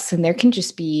of us, and there can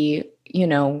just be,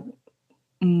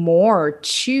 more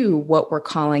to what we're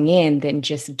calling in than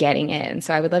just getting in.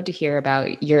 So I would love to hear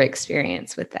about your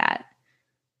experience with that.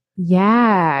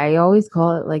 Yeah, I always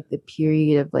call it like the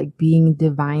period of like being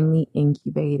divinely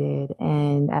incubated.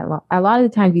 And a lot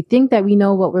of the times we think that we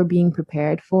know what we're being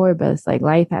prepared for, but it's like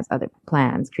life has other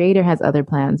plans. Creator has other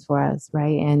plans for us,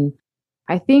 right? And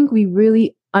I think we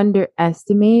really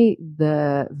underestimate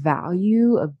the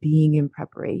value of being in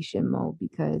preparation mode,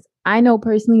 because I know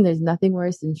personally there's nothing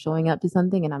worse than showing up to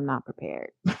something and I'm not prepared.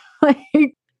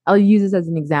 Like I'll use this as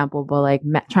an example, but like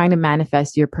trying to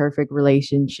manifest your perfect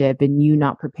relationship and you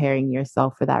not preparing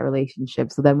yourself for that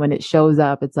relationship. So then when it shows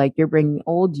up, it's like you're bringing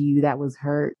old you that was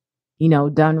hurt,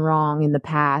 done wrong in the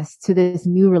past to this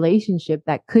new relationship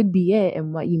that could be it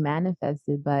and what you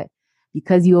manifested. But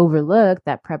because you overlook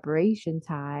that preparation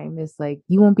time, it's like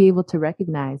you won't be able to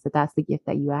recognize that that's the gift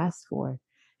that you asked for.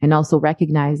 And also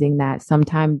recognizing that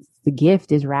sometimes the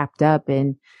gift is wrapped up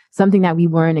in something that we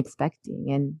weren't expecting.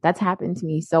 And that's happened to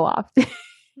me so often.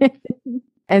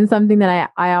 And something that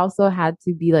I also had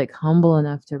to be like humble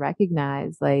enough to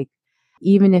recognize, like,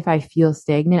 even if I feel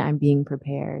stagnant, I'm being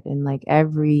prepared. And like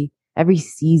every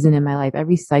season in my life,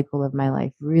 every cycle of my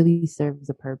life really serves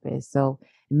a purpose. So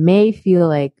it may feel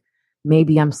like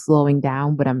maybe I'm slowing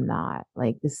down, but I'm not.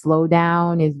 Like the slow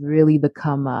down is really the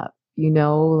come up,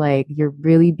 like you're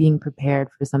really being prepared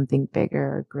for something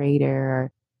bigger or greater,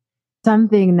 or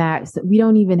something that we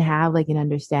don't even have like an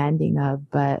understanding of.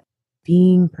 But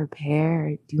being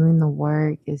prepared, doing the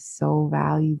work is so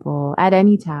valuable at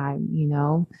any time.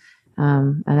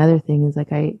 Another thing is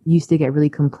like I used to get really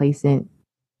complacent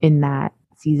in that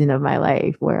season of my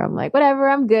life where I'm like, whatever,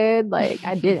 I'm good. Like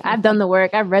I've done the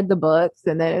work, I've read the books.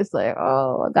 And then it's like,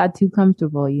 oh, I got too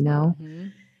comfortable. Mm-hmm.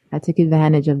 I took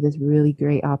advantage of this really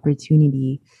great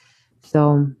opportunity.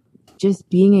 So just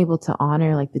being able to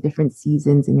honor like the different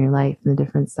seasons in your life and the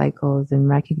different cycles and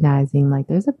recognizing like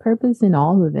there's a purpose in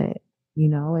all of it.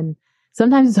 and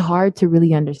sometimes it's hard to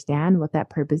really understand what that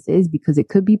purpose is because it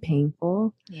could be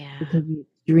painful. It Yeah. could be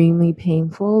extremely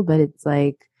painful, but it's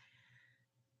like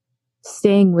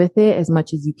staying with it as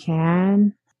much as you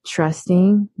can,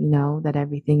 trusting, that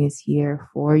everything is here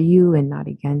for you and not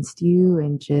against you,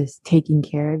 and just taking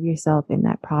care of yourself in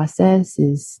that process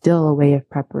is still a way of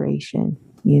preparation.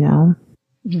 When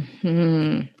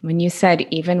you said,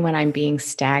 even when I'm being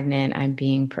stagnant, I'm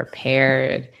being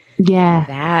prepared, Yeah.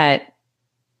 that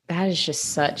is just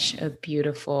such a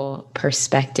beautiful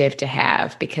perspective to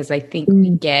have, because I think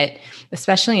we Mm, get,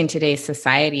 especially in today's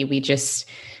society,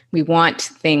 we want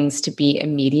things to be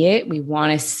immediate. We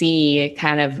want to see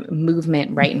kind of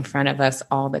movement right in front of us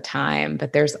all the time,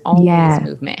 but there's always yeah.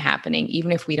 movement happening,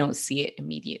 even if we don't see it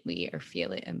immediately or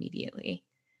feel it immediately.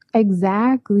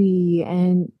 Exactly.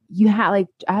 And you have, like,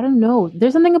 I don't know,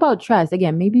 there's something about trust.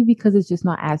 Again, maybe because it's just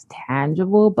not as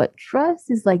tangible, but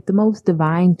trust is like the most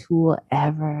divine tool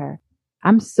ever.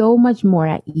 I'm so much more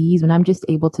at ease when I'm just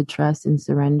able to trust and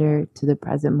surrender to the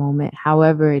present moment,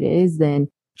 however it is, than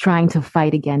trying to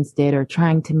fight against it or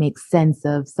trying to make sense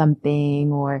of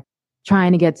something or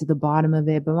trying to get to the bottom of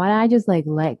it. But when I just like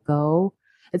let go,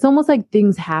 it's almost like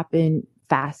things happen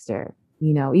faster,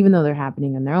 even though they're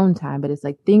happening in their own time, but it's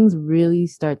like things really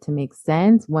start to make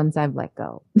sense once I've let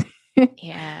go.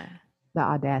 Yeah. The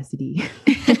audacity.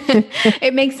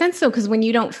 It makes sense though, because when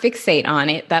you don't fixate on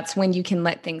it, that's when you can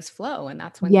let things flow, and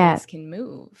that's when Yeah. things can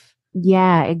move.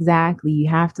 Yeah, exactly. You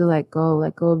have to let go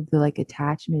of the like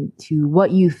attachment to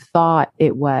what you thought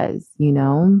it was. Yeah,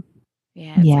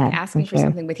 it's like Yeah, for asking for sure.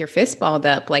 something with your fist balled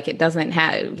up. Like, it doesn't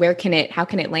have, how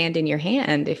can it land in your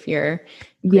hand if you're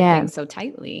Yeah, gripping so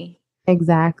tightly?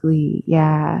 exactly.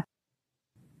 Yeah.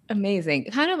 Amazing.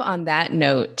 Kind of on that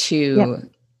note, Yep. too,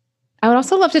 I would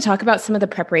also love to talk about some of the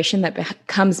preparation that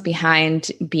comes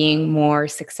behind being more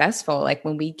successful. Like,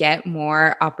 when we get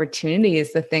more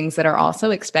opportunities, the things that are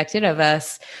also expected of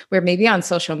us, where maybe on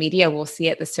social media, we'll see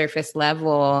at the surface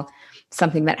level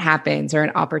something that happens, or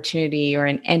an opportunity, or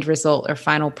an end result or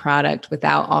final product,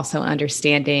 without also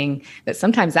understanding that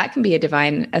sometimes that can be a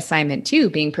divine assignment too,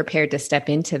 being prepared to step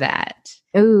into that.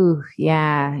 Ooh,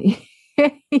 yeah.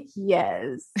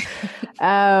 Yes.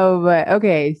 But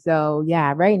okay, so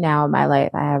yeah, right now in my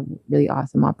life, I have really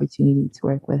awesome opportunity to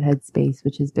work with Headspace,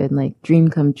 which has been like dream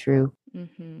come true.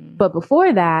 Mm-hmm. But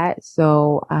before that,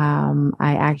 so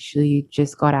I actually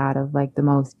just got out of like the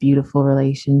most beautiful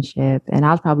relationship, and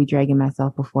I was probably dragging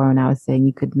myself before when I was saying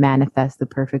you could manifest the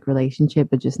perfect relationship,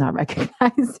 but just not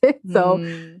recognize it. So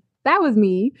Mm. that was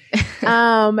me.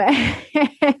 And,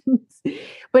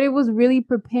 but it was really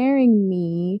preparing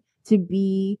me to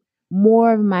be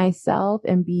more of myself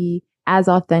and be as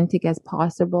authentic as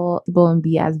possible and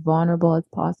be as vulnerable as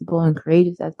possible and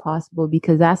courageous as possible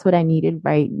because that's what I needed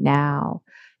right now.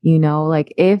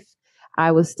 Like if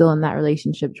I was still in that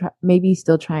relationship, maybe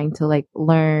still trying to like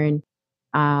learn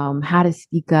how to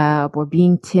speak up or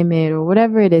being timid or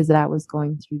whatever it is that I was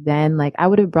going through then, like I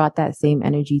would have brought that same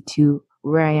energy to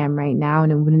where I am right now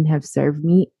and it wouldn't have served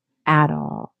me at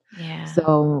all. Yeah.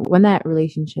 So when that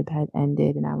relationship had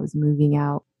ended and I was moving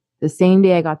out, the same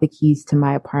day I got the keys to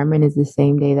my apartment is the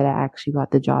same day that I actually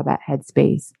got the job at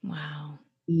Headspace. Wow.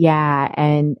 Yeah.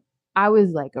 And I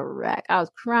was like a wreck. I was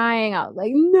crying. I was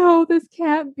like, no, this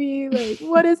can't be. Like,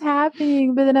 what is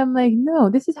happening? But then I'm like, no,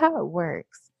 this is how it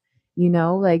works.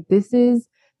 Like this is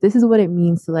what it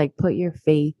means to like put your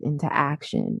faith into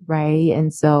action. Right.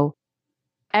 And so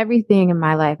everything in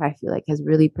my life, I feel like has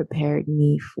really prepared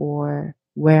me for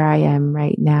where I am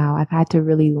right now. I've had to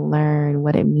really learn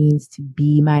what it means to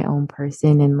be my own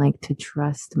person and like to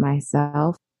trust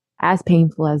myself. As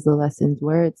painful as the lessons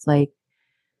were, it's like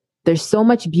there's so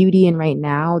much beauty in right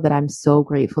now that I'm so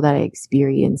grateful that I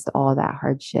experienced all that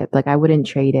hardship. Like I wouldn't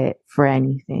trade it for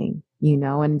anything,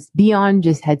 and it's beyond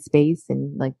just headspace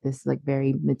and like this like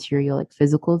very material, like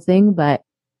physical thing. But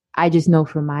I just know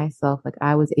for myself, like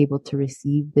I was able to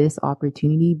receive this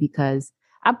opportunity because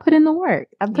I put in the work.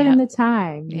 I put in Yeah. the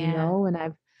time, Yeah. and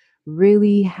I've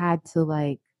really had to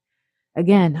like,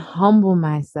 again, humble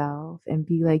myself and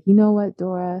be like, you know what,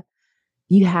 Dora?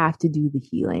 You have to do the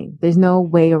healing. There's no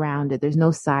way around it. There's no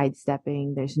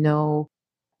sidestepping. There's no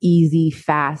easy,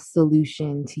 fast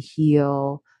solution to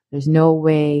heal. There's no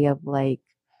way of like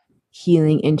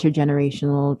healing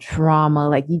intergenerational trauma.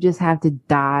 Like you just have to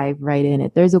dive right in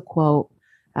it. There's a quote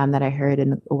that I heard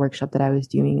in a workshop that I was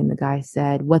doing, and the guy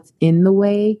said, "What's in the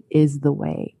way is the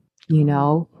way," you Ooh,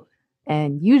 know?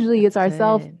 And usually it's that's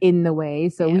ourselves good. in the way.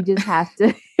 So we Yeah. just have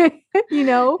to, you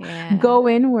know, Yeah. go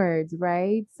inwards,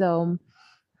 right? So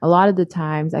a lot of the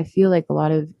times I feel like a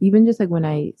lot of, even just like when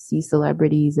I see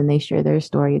celebrities and they share their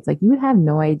story, it's like you would have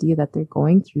no idea that they're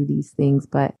going through these things,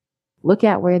 but look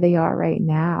at where they are right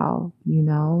now,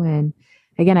 And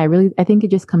again, I think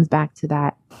it just comes back to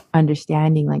that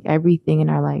understanding, like everything in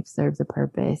our life serves a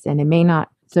purpose, and it may not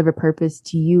serve a purpose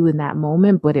to you in that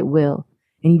moment, but it will.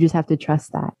 And you just have to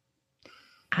trust that.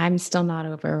 I'm still not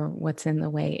over what's in the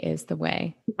way is the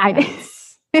way. I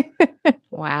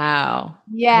Wow.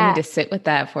 Yeah. I need to sit with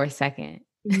that for a second.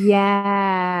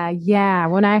 Yeah. Yeah.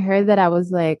 When I heard that, I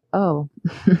was like, oh,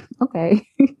 okay.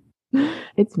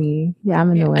 It's me. Yeah,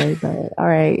 I'm in the way, but all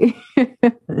right.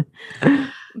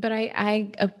 But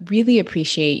I really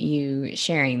appreciate you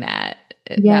sharing that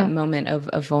moment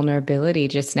of vulnerability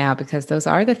just now, because those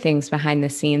are the things behind the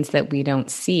scenes that we don't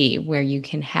see, where you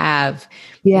can have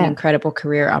an incredible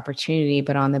career opportunity,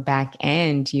 but on the back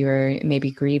end, you're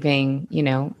maybe grieving,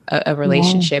 a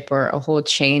relationship or a whole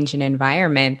change in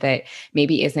environment that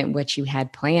maybe isn't what you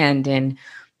had planned. And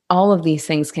all of these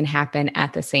things can happen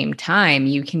at the same time.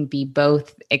 You can be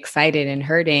both excited and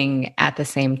hurting at the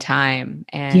same time.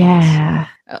 And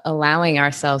allowing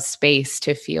ourselves space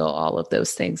to feel all of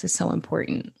those things is so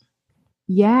important.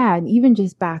 Yeah. And even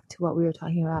just back to what we were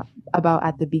talking about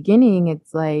at the beginning,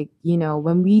 it's like,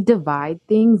 when we divide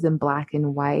things in black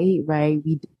and white, right?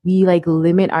 We like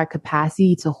limit our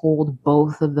capacity to hold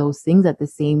both of those things at the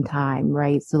same time,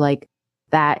 right? So like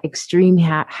that extreme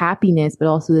happiness, but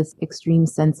also this extreme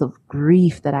sense of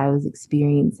grief that I was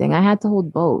experiencing. I had to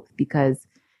hold both because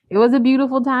it was a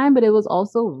beautiful time, but it was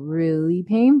also really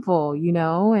painful,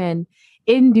 And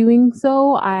in doing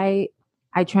so, I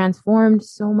transformed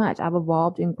so much. I've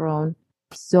evolved and grown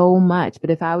so much. But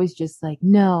if I was just like,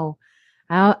 no,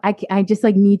 I just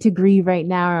like need to grieve right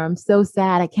now, or I'm so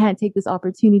sad, I can't take this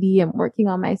opportunity, I'm working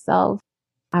on myself,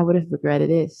 I would have regretted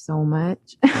it so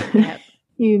much. Yep.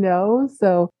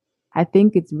 So I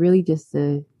think it's really just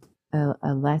a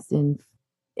lesson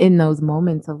in those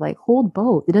moments of like, hold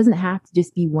both. It doesn't have to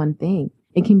just be one thing.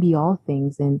 It can be all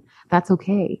things, and that's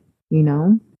okay,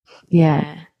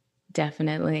 Yeah,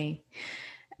 definitely.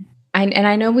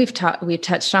 I know we've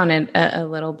touched on it a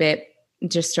little bit,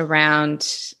 just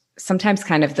around sometimes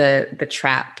kind of the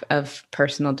trap of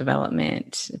personal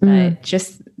development, but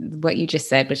just what you just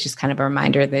said was just kind of a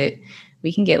reminder that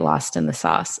we can get lost in the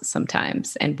sauce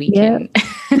sometimes, and we can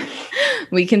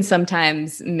we can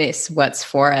sometimes miss what's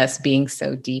for us being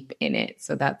so deep in it.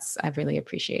 So I really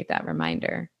appreciate that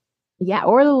reminder. Yeah,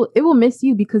 or it will miss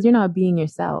you because you're not being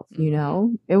yourself,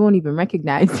 It won't even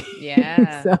recognize you.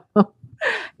 Yeah. So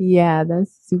yeah,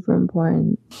 that's super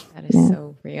important. That is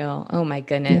so real. Oh my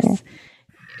goodness. Yeah.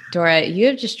 Dora, you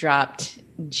have just dropped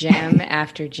gem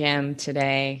after gem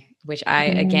today, which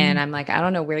I'm like, I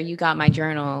don't know where you got my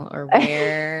journal or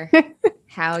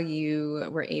how you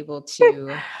were able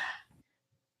to,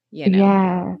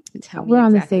 tell me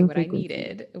exactly what frequency. I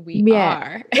needed. We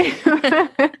are.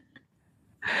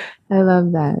 I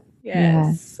love that.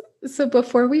 Yes. Yeah. So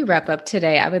before we wrap up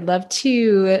today, I would love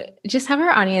to just have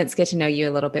our audience get to know you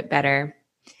a little bit better.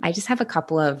 I just have a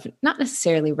couple of not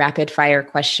necessarily rapid fire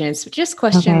questions, but just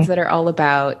questions that are all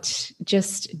about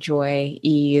just joy,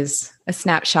 ease, a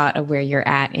snapshot of where you're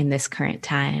at in this current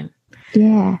time.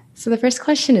 Yeah. So the first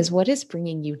question is, what is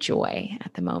bringing you joy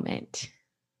at the moment?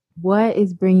 What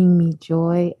is bringing me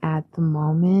joy at the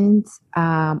moment?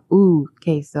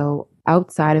 Okay. So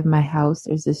outside of my house,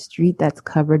 there's a street that's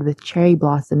covered with cherry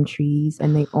blossom trees,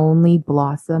 and they only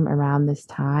blossom around this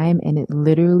time. And it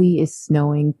literally is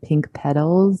snowing pink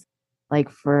petals like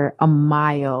for a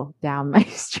mile down my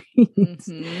street.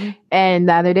 Mm-hmm. And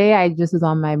the other day I just was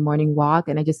on my morning walk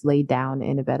and I just laid down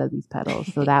in a bed of these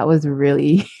petals. So that was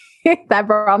really, that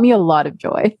brought me a lot of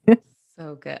joy.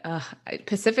 So good.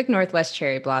 Pacific Northwest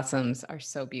cherry blossoms are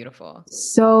so beautiful.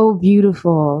 So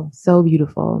beautiful. So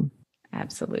beautiful.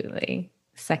 Absolutely.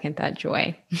 Second that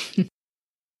joy.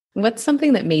 What's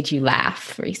something that made you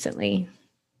laugh recently?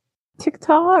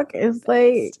 TikTok is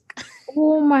like,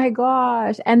 oh my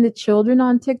gosh. And the children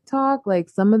on TikTok, like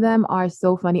some of them are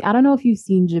so funny. I don't know if you've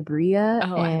seen Jabria.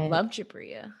 Oh, I love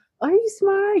Jabria. Are you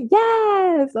smart?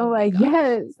 Yes. Oh my,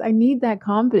 yes. I need that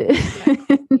confidence.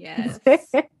 Yes.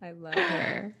 I love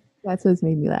her. That's what's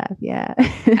made me laugh. Yeah.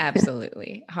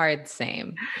 Absolutely. Hard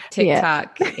same.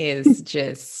 TikTok is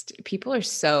just, people are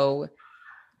so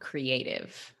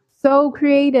creative. So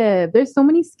creative. There's so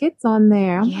many skits on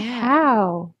there.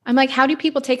 How? I'm like, how do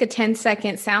people take a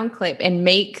 10-second sound clip and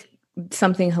make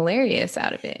something hilarious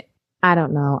out of it? I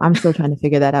don't know. I'm still trying to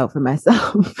figure that out for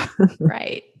myself.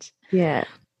 Right. Yeah.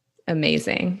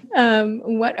 Amazing.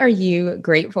 What are you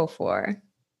grateful for?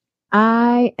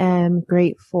 I am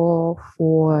grateful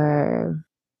for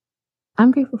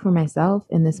I'm grateful for myself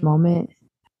in this moment.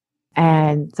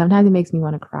 And sometimes it makes me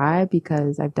want to cry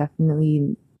because I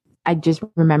just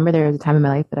remember there was a time in my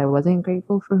life that I wasn't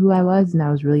grateful for who I was and I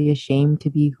was really ashamed to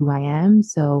be who I am.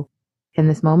 So in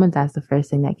this moment, that's the first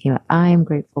thing that came up. I am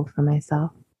grateful for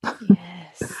myself.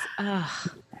 Yes. Oh,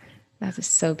 that is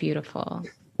so beautiful.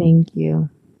 Thank you.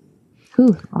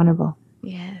 Whew, honorable.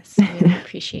 Yes. I really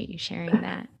appreciate you sharing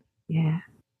that. Yeah.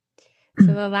 So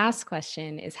the last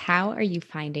question is, how are you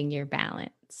finding your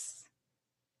balance?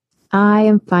 I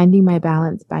am finding my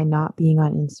balance by not being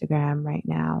on Instagram right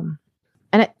now.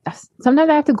 And sometimes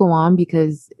I have to go on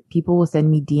because people will send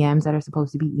me DMs that are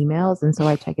supposed to be emails. And so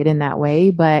I check it in that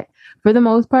way. But for the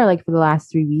most part, like for the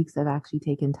last 3 weeks, I've actually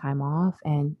taken time off.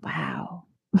 And wow,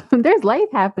 there's life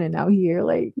happening out here.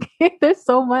 Like there's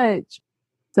so much.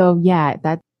 So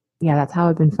that's how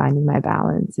I've been finding my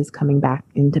balance, is coming back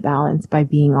into balance by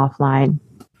being offline.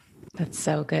 That's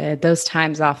so good. Those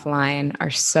times offline are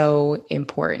so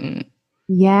important.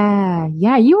 Yeah.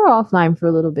 Yeah. You were offline for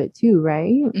a little bit too,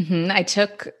 right? I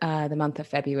took the month of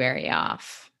February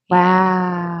off.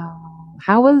 Wow.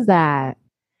 How was that?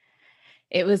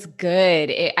 It was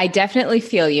good. I definitely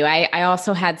feel you. I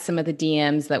also had some of the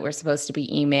DMs that were supposed to be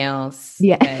emails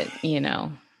Yeah. that,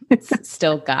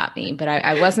 still got me, but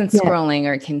I wasn't Yeah. scrolling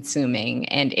or consuming.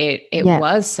 And it Yeah.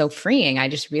 was so freeing. I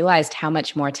just realized how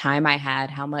much more time I had,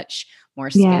 how much more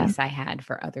Yeah. space I had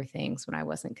for other things when I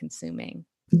wasn't consuming.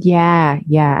 Yeah.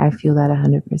 Yeah. I feel that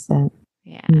 100%.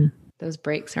 Yeah. Those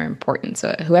breaks are important.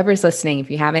 So whoever's listening, if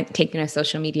you haven't taken a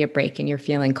social media break and you're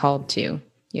feeling called to,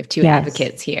 you have two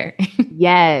advocates here.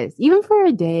 Yes. Even for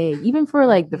a day, even for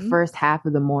like the first half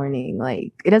of the morning,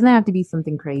 like it doesn't have to be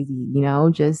something crazy,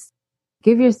 just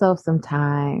give yourself some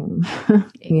time.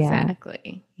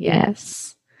 Exactly. Yeah.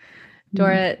 Yes.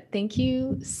 Dora, thank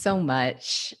you so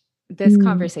much. This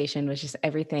conversation was just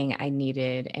everything I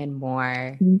needed and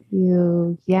more. Thank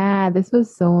you. Yeah, this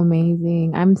was so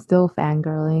amazing. I'm still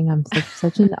fangirling. I'm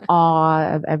such in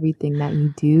awe of everything that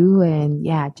you do. And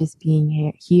yeah, just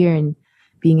being here and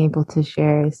being able to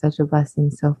share is such a blessing.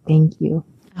 So thank you.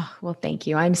 Oh, well, thank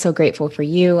you. I'm so grateful for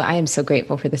you. I am so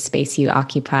grateful for the space you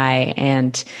occupy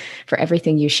and for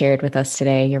everything you shared with us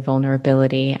today, your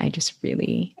vulnerability. I just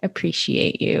really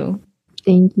appreciate you.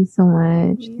 Thank you so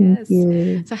much. Yes. Thank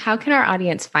you. So, how can our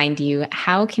audience find you?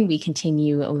 How can we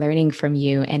continue learning from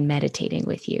you and meditating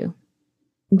with you?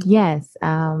 Yes,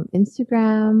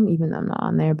 Instagram, even though I'm not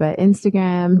on there, but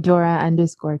Instagram,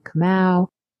 Dora_Kamau.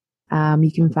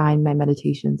 You can find my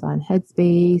meditations on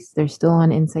Headspace. They're still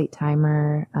on Insight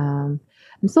Timer. I'm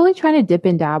slowly trying to dip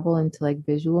and dabble into like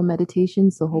visual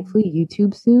meditation. So hopefully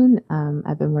YouTube soon.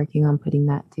 I've been working on putting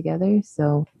that together.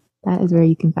 So that is where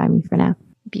you can find me for now.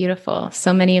 Beautiful.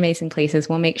 So many amazing places.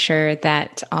 We'll make sure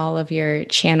that all of your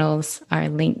channels are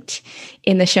linked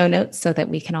in the show notes so that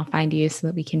we can all find you, so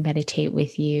that we can meditate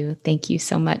with you. Thank you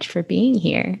so much for being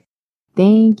here.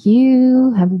 Thank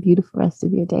you. Have a beautiful rest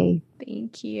of your day.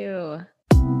 Thank you.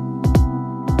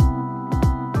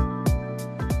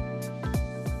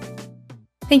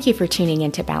 Thank you for tuning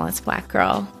into Balanced Black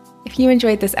Girl. If you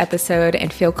enjoyed this episode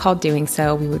and feel called doing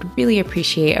so, we would really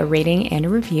appreciate a rating and a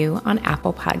review on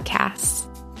Apple Podcasts.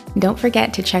 Don't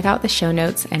forget to check out the show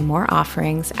notes and more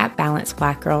offerings at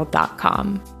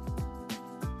balancedblackgirl.com.